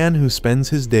 a man who spends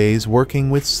his days working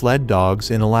with sled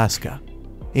dogs in Alaska.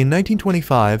 In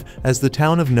 1925, as the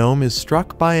town of Nome is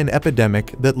struck by an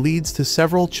epidemic that leads to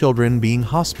several children being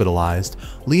hospitalized,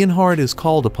 Leonhard is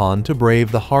called upon to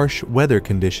brave the harsh weather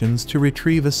conditions to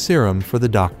retrieve a serum for the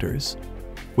doctors.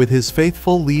 With his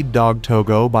faithful lead dog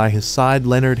Togo by his side,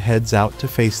 Leonhard heads out to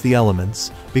face the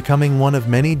elements, becoming one of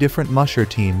many different musher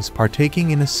teams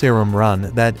partaking in a serum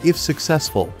run that, if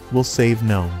successful, will save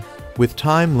Nome. With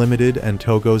time limited and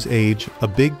Togo's age a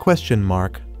big question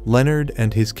mark, Leonhard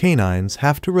and his canines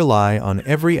have to rely on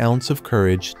every ounce of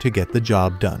courage to get the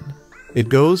job done. It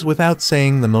goes without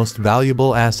saying the most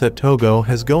valuable asset Togo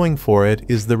has going for it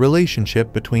is the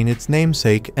relationship between its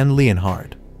namesake and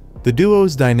Leonhard. The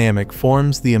duo's dynamic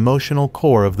forms the emotional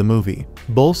core of the movie,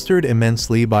 bolstered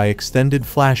immensely by extended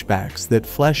flashbacks that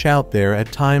flesh out their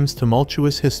at times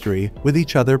tumultuous history with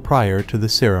each other prior to the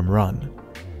serum run.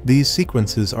 These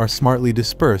sequences are smartly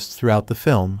dispersed throughout the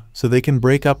film, so they can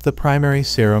break up the primary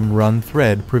serum run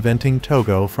thread, preventing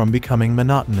Togo from becoming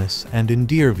monotonous and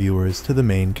endear viewers to the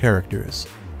main characters.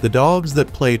 The dogs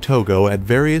that play Togo at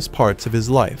various parts of his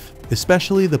life,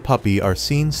 especially the puppy, are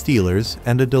scene stealers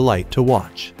and a delight to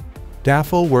watch.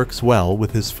 Dafoe works well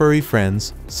with his furry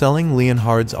friends, selling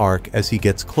Leonhard's arc as he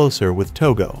gets closer with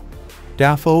Togo.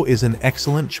 Dafoe is an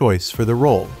excellent choice for the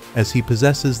role, as he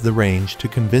possesses the range to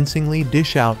convincingly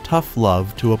dish out tough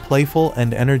love to a playful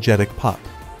and energetic pup,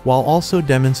 while also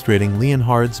demonstrating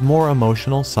Leonhard's more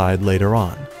emotional side later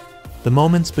on. The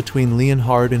moments between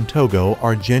Leonhard and Togo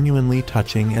are genuinely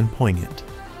touching and poignant.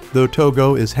 Though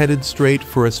Togo is headed straight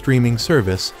for a streaming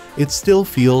service, it still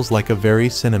feels like a very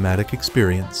cinematic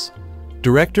experience.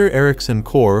 Director Ericson,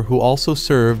 who also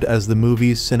served as the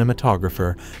movie's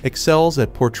cinematographer, excels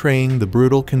at portraying the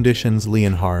brutal conditions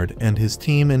Leonhard and his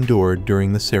team endured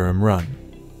during the serum run.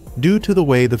 Due to the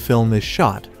way the film is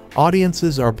shot,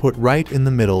 audiences are put right in the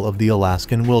middle of the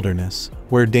Alaskan wilderness,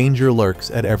 where danger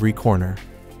lurks at every corner.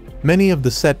 Many of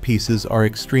the set pieces are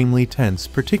extremely tense,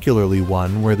 particularly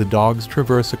one where the dogs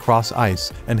traverse across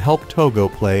ice and help Togo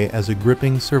play as a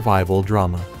gripping survival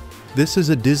drama. This is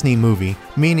a Disney movie,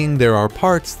 meaning there are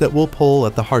parts that will pull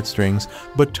at the heartstrings,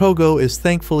 but Togo is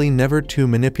thankfully never too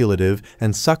manipulative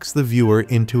and sucks the viewer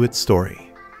into its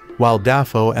story. While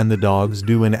Dafoe and the dogs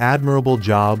do an admirable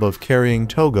job of carrying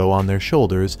Togo on their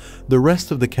shoulders, the rest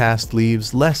of the cast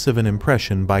leaves less of an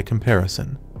impression by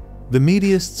comparison. The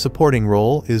meatiest supporting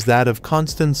role is that of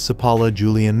Constance Seppala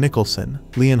Julianne Nicholson,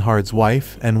 Leonhard's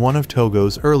wife and one of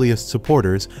Togo's earliest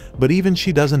supporters, but even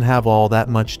she doesn't have all that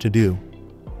much to do.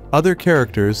 Other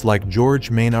characters like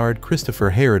George Maynard,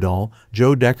 Christopher Heyerdahl,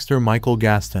 Joe Dexter, Michael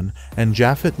Gaston, and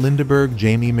Japhet Lindbergh,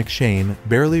 Jamie McShane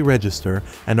barely register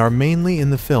and are mainly in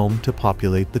the film to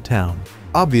populate the town.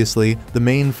 Obviously, the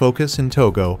main focus in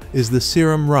Togo is the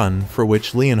serum run, for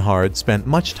which Leonhard spent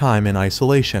much time in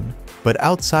isolation, but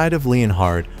outside of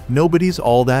Leonhard, nobody's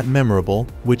all that memorable,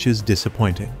 which is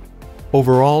disappointing.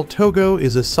 Overall, Togo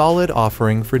is a solid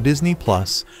offering for Disney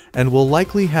Plus and will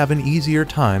likely have an easier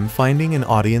time finding an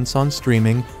audience on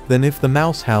streaming than if the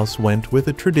Mouse House went with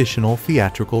a traditional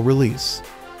theatrical release.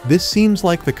 This seems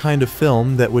like the kind of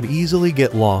film that would easily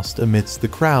get lost amidst the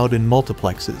crowd in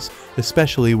multiplexes,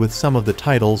 especially with some of the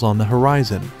titles on the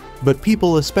horizon, but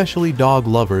people, especially dog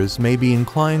lovers, may be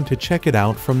inclined to check it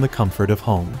out from the comfort of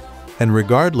home. And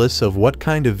regardless of what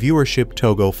kind of viewership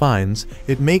Togo finds,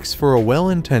 it makes for a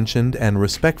well-intentioned and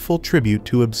respectful tribute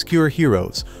to obscure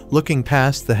heroes, looking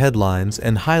past the headlines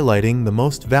and highlighting the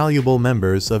most valuable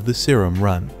members of the serum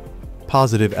run.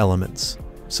 Positive elements.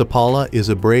 Seppala is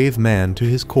a brave man to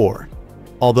his core.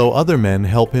 Although other men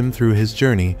help him through his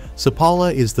journey,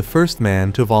 Seppala is the first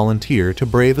man to volunteer to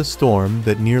brave a storm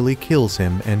that nearly kills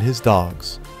him and his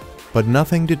dogs. But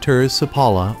nothing deters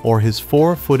Seppala or his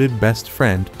four-footed best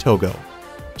friend, Togo.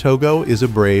 Togo is a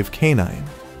brave canine.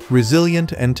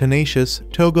 Resilient and tenacious,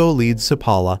 Togo leads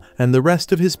Sapala and the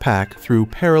rest of his pack through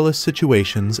perilous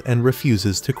situations and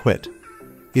refuses to quit.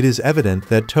 It is evident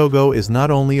that Togo is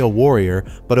not only a warrior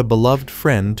but a beloved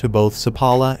friend to both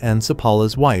Sapala and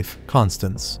Sapala's wife,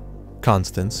 Constance.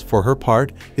 Constance, for her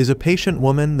part, is a patient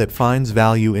woman that finds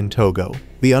value in Togo,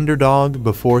 the underdog,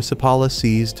 before Sapala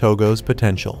sees Togo's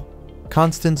potential.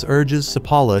 Constance urges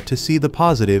Sapala to see the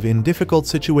positive in difficult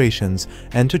situations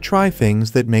and to try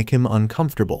things that make him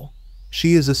uncomfortable.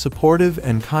 She is a supportive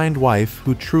and kind wife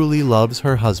who truly loves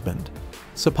her husband.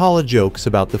 Sapala jokes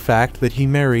about the fact that he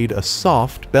married a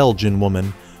soft Belgian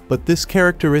woman, but this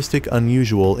characteristic,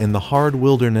 unusual in the hard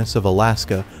wilderness of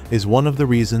Alaska, is one of the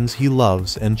reasons he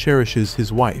loves and cherishes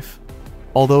his wife.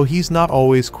 Although he's not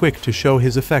always quick to show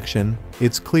his affection,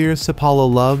 it's clear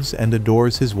Sapala loves and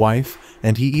adores his wife,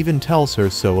 and he even tells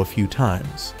her so a few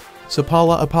times.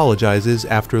 Sapala apologizes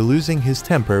after losing his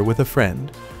temper with a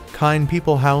friend. Kind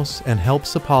people house and help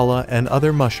Sapala and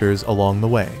other mushers along the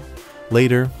way.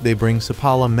 Later, they bring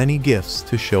Sapala many gifts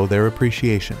to show their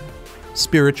appreciation.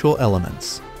 Spiritual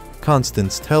elements.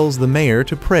 Constance tells the mayor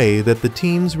to pray that the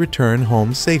teams return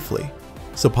home safely.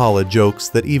 Sapala jokes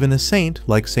that even a saint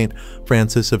like St.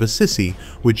 Francis of Assisi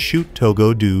would shoot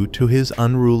Togo due to his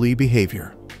unruly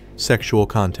behavior. Sexual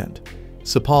content.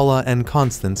 Sapala and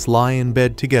Constance lie in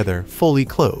bed together, fully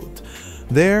clothed.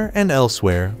 There and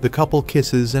elsewhere, the couple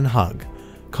kisses and hug.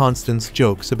 Constance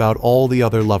jokes about all the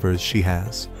other lovers she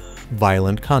has.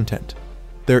 Violent content.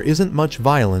 There isn't much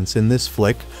violence in this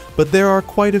flick, but there are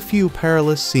quite a few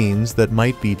perilous scenes that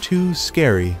might be too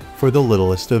scary for the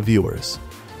littlest of viewers.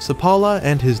 Sapala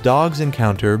and his dogs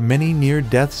encounter many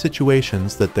near-death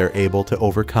situations that they're able to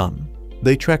overcome.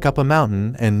 They trek up a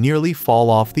mountain and nearly fall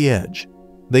off the edge.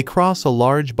 They cross a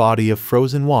large body of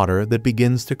frozen water that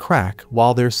begins to crack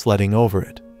while they're sledding over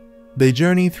it. They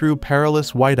journey through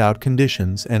perilous whiteout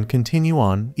conditions and continue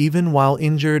on. Even while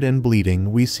injured and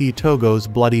bleeding, we see Togo's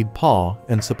bloodied paw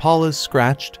and Sapala's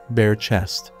scratched, bare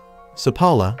chest.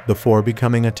 Sapala, before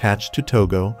becoming attached to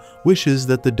Togo, wishes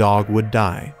that the dog would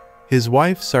die. His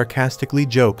wife sarcastically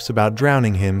jokes about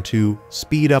drowning him to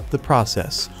speed up the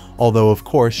process, although of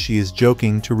course she is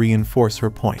joking to reinforce her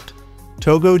point.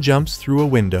 Togo jumps through a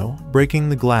window, breaking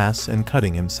the glass and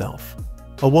cutting himself.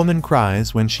 A woman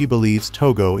cries when she believes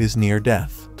Togo is near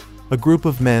death. A group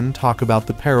of men talk about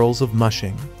the perils of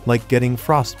mushing, like getting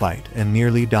frostbite and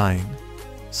nearly dying.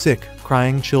 Sick,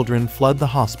 crying children flood the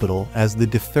hospital as the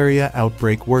diphtheria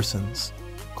outbreak worsens.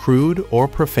 Crude or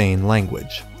profane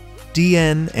language.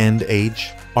 DN and H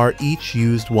are each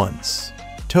used once.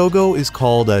 Togo is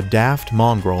called a daft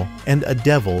mongrel and a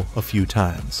devil a few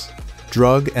times.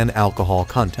 Drug and alcohol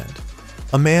content.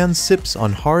 A man sips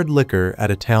on hard liquor at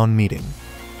a town meeting.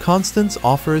 Constance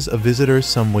offers a visitor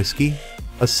some whiskey.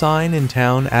 A sign in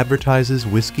town advertises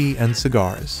whiskey and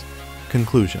cigars.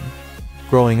 Conclusion.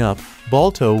 Growing up,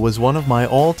 Balto was one of my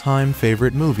all-time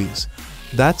favorite movies.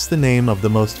 That's the name of the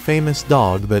most famous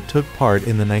dog that took part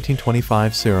in the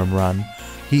 1925 Serum Run.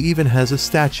 He even has a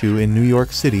statue in New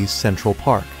York City's Central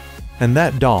Park. And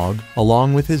that dog,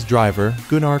 along with his driver,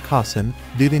 Gunnar Kaasen,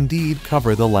 did indeed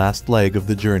cover the last leg of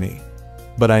the journey.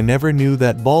 But I never knew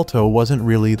that Balto wasn't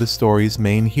really the story's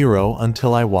main hero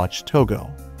until I watched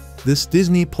Togo. This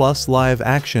Disney Plus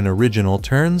live-action original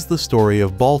turns the story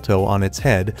of Balto on its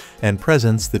head and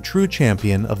presents the true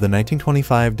champion of the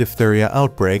 1925 diphtheria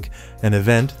outbreak, an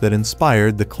event that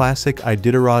inspired the classic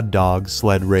Iditarod dog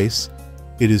sled race.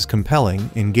 It is compelling,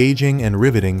 engaging, and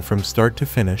riveting from start to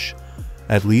finish,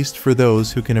 at least for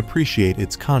those who can appreciate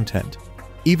its content.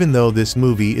 Even though this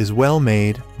movie is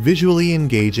well-made, visually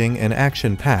engaging, and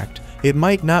action-packed, it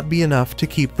might not be enough to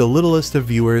keep the littlest of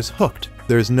viewers hooked.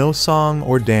 There's no song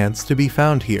or dance to be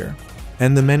found here,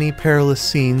 and the many perilous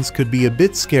scenes could be a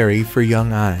bit scary for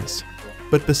young eyes.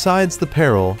 But besides the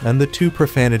peril and the 2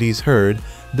 profanities heard,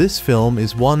 this film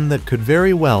is one that could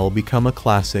very well become a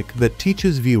classic that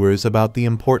teaches viewers about the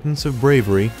importance of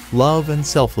bravery, love, and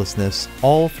selflessness,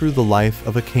 all through the life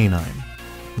of a canine.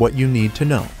 What you need to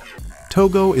know.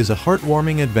 Togo is a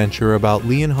heartwarming adventure about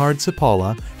Leonhard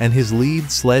Sapala and his lead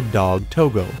sled dog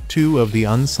Togo, 2 of the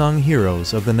unsung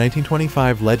heroes of the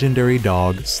 1925 legendary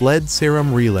dog sled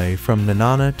serum relay from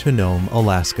Nenana to Nome,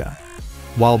 Alaska.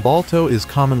 While Balto is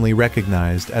commonly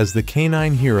recognized as the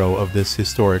canine hero of this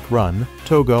historic run,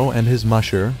 Togo and his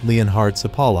musher, Leonhard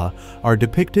Sapala, are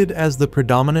depicted as the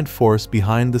predominant force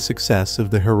behind the success of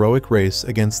the heroic race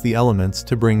against the elements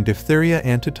to bring diphtheria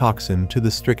antitoxin to the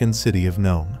stricken city of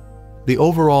Nome. The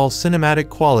overall cinematic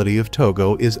quality of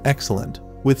Togo is excellent,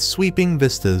 with sweeping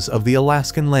vistas of the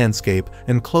Alaskan landscape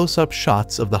and close-up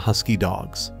shots of the husky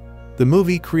dogs. The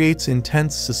movie creates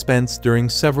intense suspense during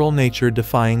several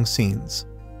nature-defying scenes.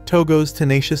 Togo's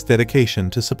tenacious dedication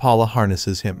to Sapala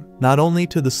harnesses him, not only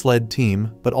to the sled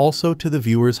team, but also to the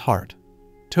viewer's heart.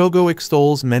 Togo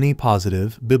extols many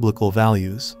positive, biblical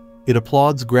values. It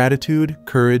applauds gratitude,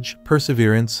 courage,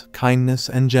 perseverance, kindness,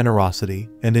 and generosity,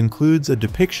 and includes a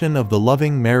depiction of the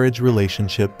loving marriage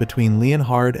relationship between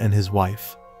Leonhard and his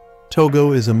wife.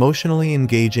 Togo is emotionally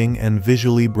engaging and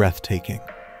visually breathtaking.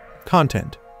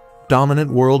 Content: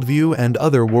 dominant worldview and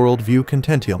other worldview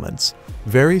contentiouments.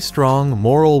 Very strong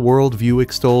moral worldview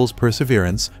extols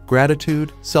perseverance,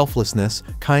 gratitude, selflessness,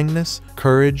 kindness,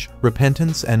 courage,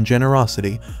 repentance, and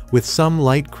generosity, with some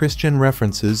light Christian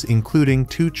references including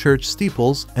 2 church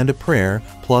steeples and a prayer,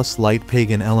 plus light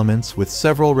pagan elements with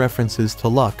several references to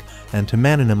luck and to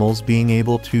mananimals being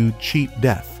able to cheat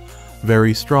death.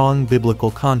 Very strong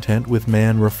biblical content with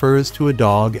man refers to a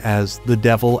dog as the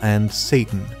devil and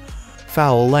Satan.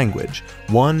 Foul language: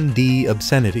 1D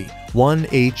obscenity,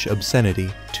 1H obscenity,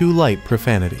 2 light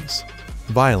profanities.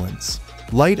 Violence: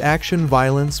 light action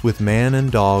violence with man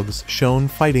and dogs shown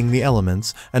fighting the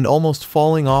elements and almost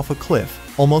falling off a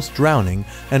cliff, almost drowning,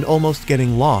 and almost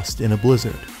getting lost in a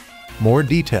blizzard. More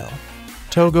detail: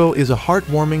 Togo is a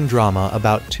heartwarming drama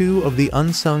about 2 of the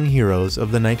unsung heroes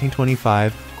of the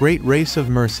 1925 Great Race of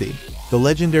Mercy, the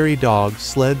legendary dog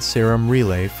sled serum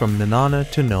relay from Nenana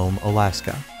to Nome,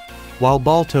 Alaska. While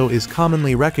Balto is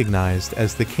commonly recognized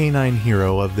as the canine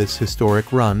hero of this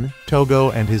historic run, Togo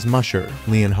and his musher,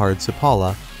 Leonhard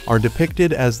Sapala, are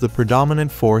depicted as the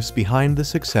predominant force behind the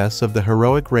success of the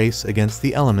heroic race against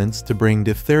the elements to bring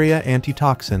diphtheria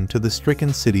antitoxin to the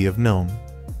stricken city of Nome.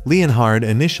 Leonhard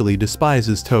initially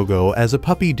despises Togo as a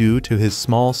puppy due to his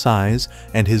small size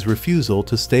and his refusal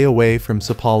to stay away from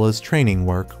Sapala's training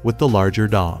work with the larger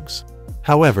dogs.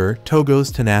 However,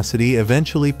 Togo's tenacity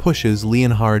eventually pushes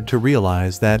Leonhard to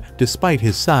realize that, despite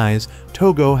his size,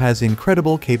 Togo has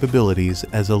incredible capabilities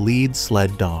as a lead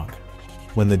sled dog.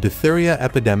 When the diphtheria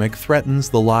epidemic threatens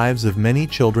the lives of many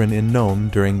children in Nome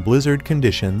during blizzard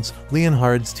conditions,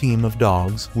 Leonhard's team of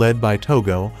dogs, led by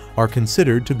Togo, are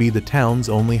considered to be the town's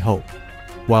only hope.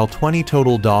 While 20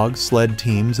 total dog sled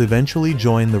teams eventually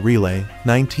join the relay,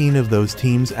 19 of those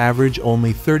teams average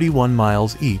only 31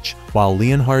 miles each, while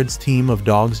Leonhard's team of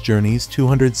dogs journeys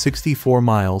 264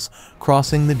 miles,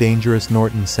 crossing the dangerous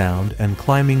Norton Sound and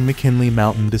climbing McKinley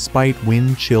Mountain despite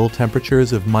wind chill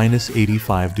temperatures of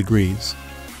 -85 degrees.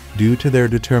 Due to their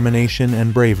determination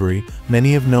and bravery,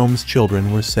 many of Nome's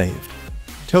children were saved.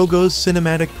 Togo's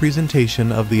cinematic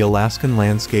presentation of the Alaskan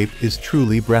landscape is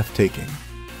truly breathtaking.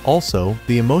 Also,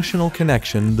 the emotional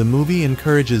connection the movie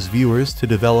encourages viewers to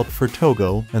develop for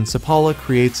Togo and Sapala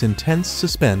creates intense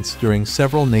suspense during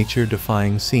several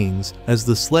nature-defying scenes as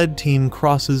the sled team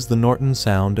crosses the Norton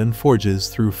Sound and forges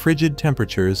through frigid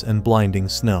temperatures and blinding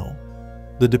snow.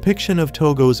 The depiction of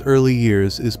Togo's early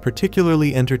years is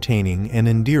particularly entertaining and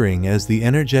endearing as the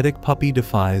energetic puppy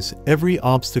defies every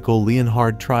obstacle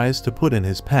Leonhard tries to put in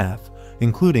his path,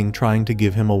 including trying to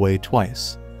give him away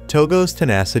twice. Togo's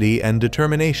tenacity and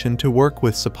determination to work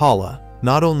with Sapala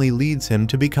not only leads him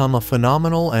to become a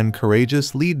phenomenal and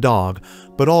courageous lead dog,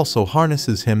 but also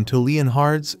harnesses him to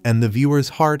Leonhard's and the viewer's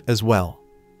heart as well.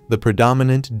 The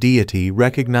predominant deity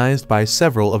recognized by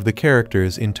several of the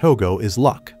characters in Togo is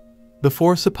luck.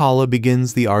 Before Sapala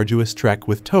begins the arduous trek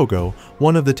with Togo,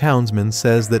 one of the townsmen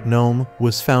says that Nome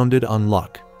was founded on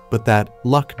luck, but that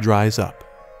luck dries up.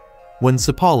 When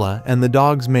Sapala and the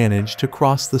dogs manage to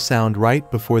cross the sound right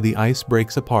before the ice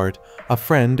breaks apart, a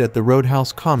friend at the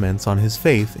roadhouse comments on his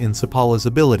faith in Sapala's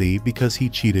ability because he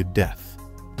cheated death.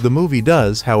 The movie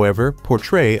does, however,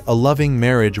 portray a loving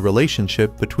marriage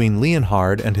relationship between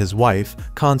Leonhard and his wife,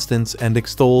 Constance, and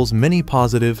extols many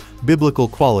positive, biblical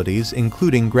qualities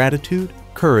including gratitude,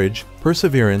 courage,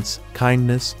 perseverance,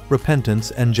 kindness,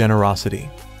 repentance, and generosity.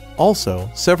 Also,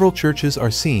 several churches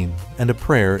are seen, and a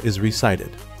prayer is recited.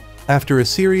 After a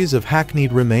series of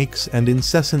hackneyed remakes and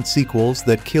incessant sequels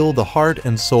that kill the heart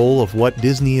and soul of what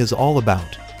Disney is all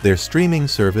about, their streaming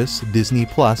service, Disney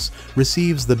Plus,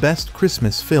 receives the best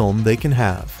Christmas film they can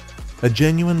have. A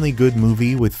genuinely good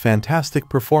movie with fantastic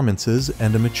performances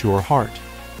and a mature heart.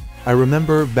 I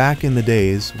remember back in the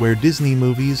days where Disney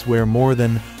movies were more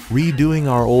than redoing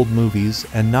our old movies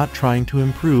and not trying to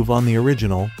improve on the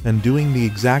original and doing the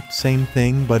exact same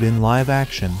thing but in live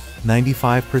action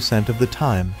 95% of the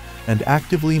time, and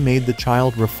actively made the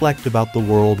child reflect about the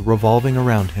world revolving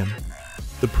around him.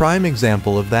 The prime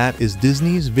example of that is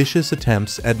Disney's vicious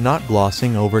attempts at not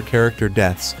glossing over character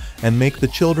deaths and make the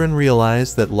children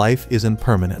realize that life isn't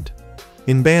permanent.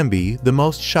 In Bambi, the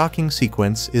most shocking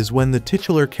sequence is when the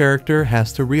titular character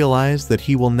has to realize that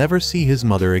he will never see his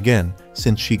mother again,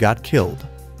 since she got killed.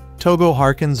 Togo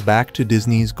harkens back to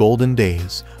Disney's golden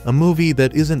days, a movie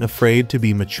that isn't afraid to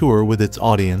be mature with its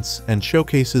audience and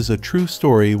showcases a true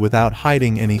story without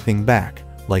hiding anything back,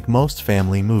 like most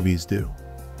family movies do.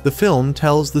 The film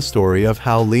tells the story of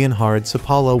how Leonhard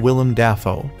Seppala Willem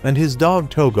Dafoe and his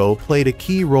dog Togo played a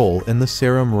key role in the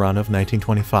serum run of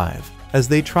 1925, as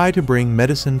they try to bring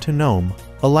medicine to Nome,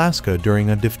 Alaska during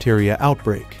a diphtheria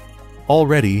outbreak.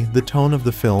 Already, the tone of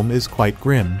the film is quite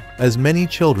grim, as many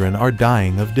children are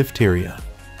dying of diphtheria.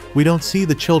 We don't see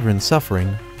the children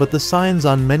suffering, but the signs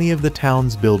on many of the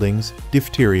town's buildings,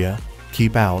 diphtheria,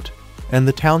 keep out, and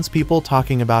the townspeople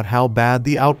talking about how bad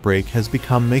the outbreak has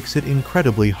become makes it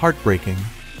incredibly heartbreaking,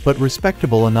 but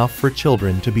respectable enough for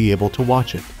children to be able to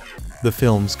watch it. The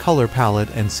film's color palette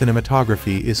and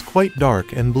cinematography is quite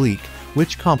dark and bleak,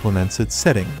 which complements its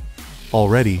setting.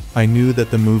 Already, I knew that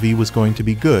the movie was going to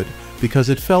be good, because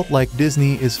it felt like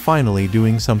Disney is finally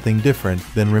doing something different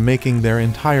than remaking their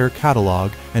entire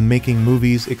catalog and making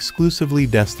movies exclusively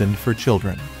destined for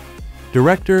children.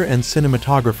 Director and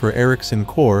cinematographer Ericson,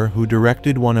 who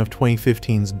directed one of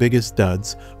 2015's biggest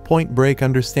duds, Point Break,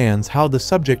 understands how the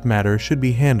subject matter should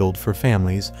be handled for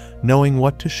families, knowing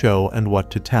what to show and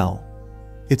what to tell.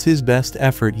 It's his best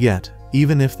effort yet,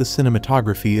 even if the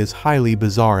cinematography is highly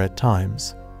bizarre at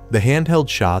times. The handheld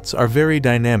shots are very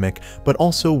dynamic, but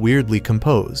also weirdly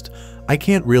composed. I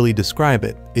can't really describe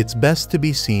it, it's best to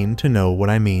be seen to know what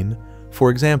I mean. For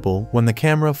example, when the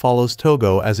camera follows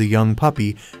Togo as a young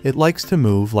puppy, it likes to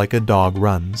move like a dog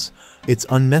runs. It's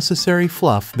unnecessary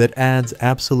fluff that adds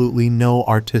absolutely no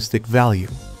artistic value.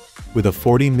 With a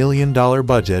 $40 million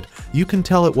budget, you can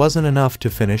tell it wasn't enough to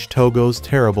finish Togo's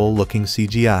terrible-looking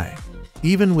CGI.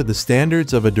 Even with the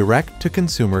standards of a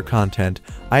direct-to-consumer content,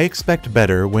 I expect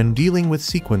better when dealing with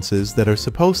sequences that are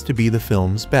supposed to be the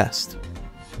film's best.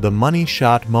 The money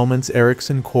shot moments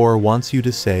Ericson wants you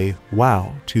to say,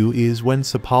 wow, to is when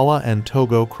Seppala and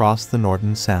Togo cross the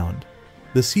Norton Sound.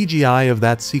 The CGI of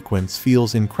that sequence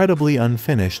feels incredibly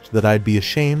unfinished that I'd be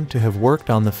ashamed to have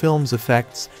worked on the film's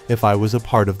effects if I was a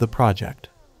part of the project.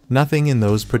 Nothing in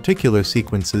those particular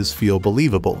sequences feel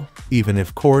believable, even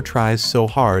if Core tries so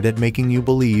hard at making you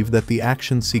believe that the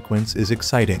action sequence is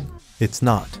exciting. It's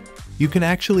not. You can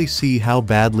actually see how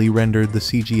badly rendered the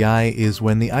CGI is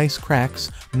when the ice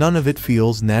cracks. None of it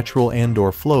feels natural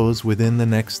and/or flows within the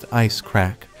next ice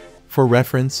crack. For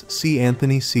reference, see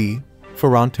Anthony C.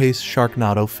 Ferrante's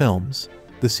Sharknado films.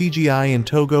 The CGI in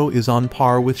Togo is on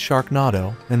par with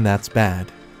Sharknado, and that's bad.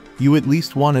 You at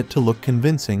least want it to look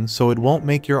convincing so it won't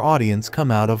make your audience come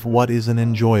out of what is an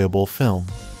enjoyable film.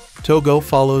 Togo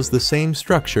follows the same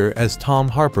structure as Tom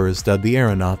Harper's Dud the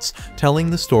Aeronauts, telling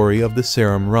the story of the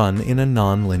serum run in a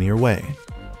non-linear way.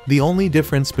 The only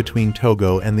difference between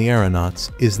Togo and the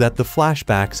Aeronauts is that the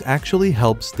flashbacks actually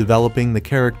helps developing the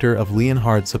character of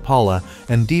Leonhard Seppala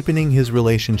and deepening his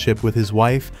relationship with his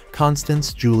wife,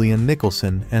 Constance Julianne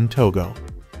Nicholson, and Togo.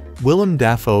 Willem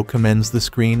Dafoe commends the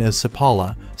screen as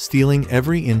Seppala, stealing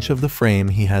every inch of the frame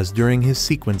he has during his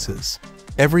sequences.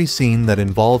 Every scene that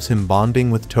involves him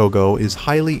bonding with Togo is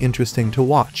highly interesting to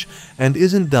watch, and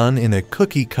isn't done in a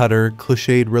cookie-cutter,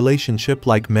 cliched relationship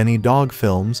like many dog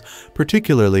films,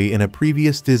 particularly in a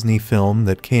previous Disney film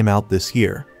that came out this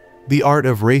year, The Art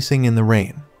of Racing in the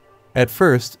Rain. At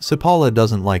first, Seppala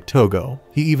doesn't like Togo,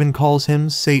 he even calls him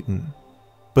Satan.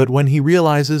 But when he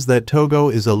realizes that Togo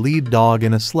is a lead dog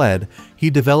in a sled, he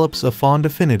develops a fond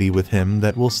affinity with him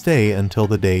that will stay until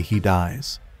the day he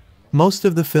dies. Most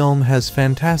of the film has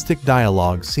fantastic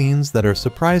dialogue scenes that are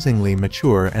surprisingly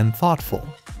mature and thoughtful.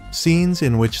 Scenes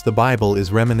in which the Bible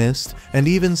is reminisced and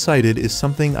even cited is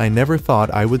something I never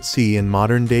thought I would see in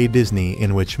modern-day Disney,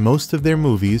 in which most of their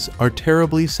movies are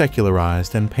terribly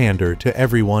secularized and pander to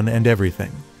everyone and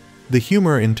everything. The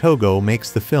humor in Togo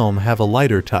makes the film have a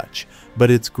lighter touch, but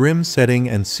its grim setting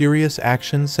and serious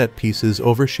action set pieces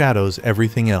overshadows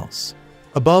everything else.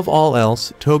 Above all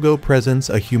else, Togo presents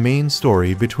a humane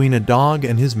story between a dog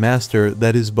and his master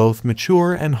that is both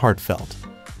mature and heartfelt.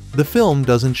 The film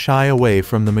doesn't shy away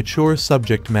from the mature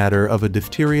subject matter of a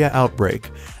diphtheria outbreak,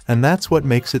 and that's what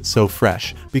makes it so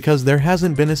fresh, because there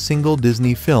hasn't been a single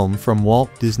Disney film from Walt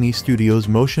Disney Studios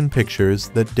Motion Pictures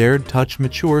that dared touch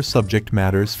mature subject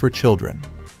matters for children.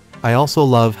 I also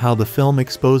love how the film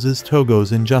exposes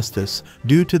Togo's injustice,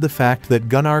 due to the fact that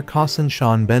Gunnar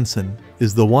Sean Benson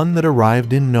is the one that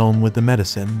arrived in Nome with the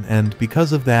medicine, and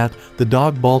because of that, the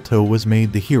dog Balto was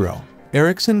made the hero.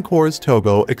 Ericson Corps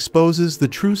Togo exposes the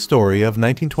true story of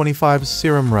 1925's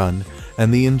Serum Run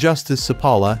and the injustice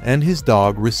Sapala and his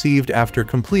dog received after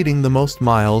completing the most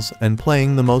miles and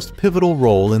playing the most pivotal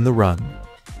role in the run.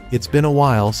 It's been a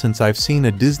while since I've seen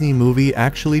a Disney movie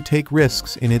actually take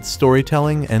risks in its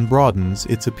storytelling and broadens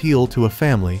its appeal to a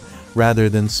family, rather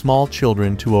than small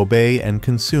children to obey and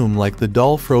consume like the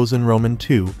dull Frozen Roman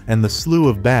 2 and the slew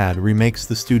of bad remakes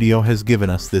the studio has given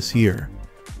us this year.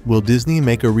 Will Disney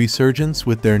make a resurgence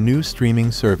with their new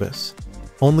streaming service?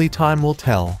 Only time will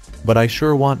tell, but I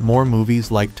sure want more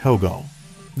movies like Togo.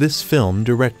 This film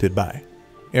directed by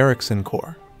Ericson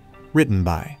Corps, written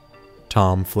by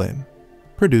Tom Flynn,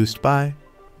 produced by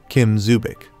Kim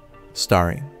Zubick,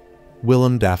 starring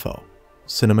Willem Dafoe,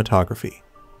 cinematography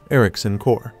Ericson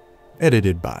Corps,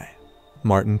 edited by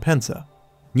Martin Pensa,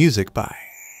 music by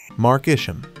Mark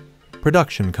Isham,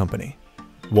 production company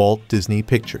Walt Disney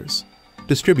Pictures,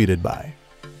 distributed by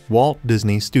Walt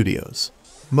Disney Studios,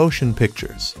 Motion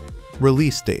Pictures,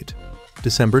 release date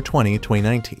December 20,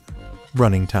 2019,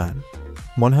 running time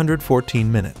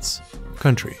 114 minutes,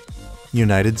 country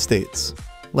United States,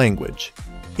 language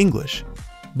English,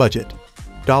 budget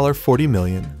 $40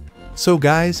 million. So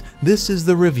guys, this is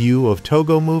the review of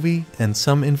Togo movie and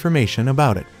some information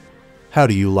about it. How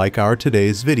do you like our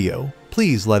today's video?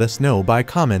 Please let us know by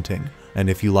commenting, and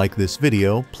if you like this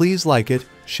video, please like it,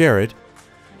 share it,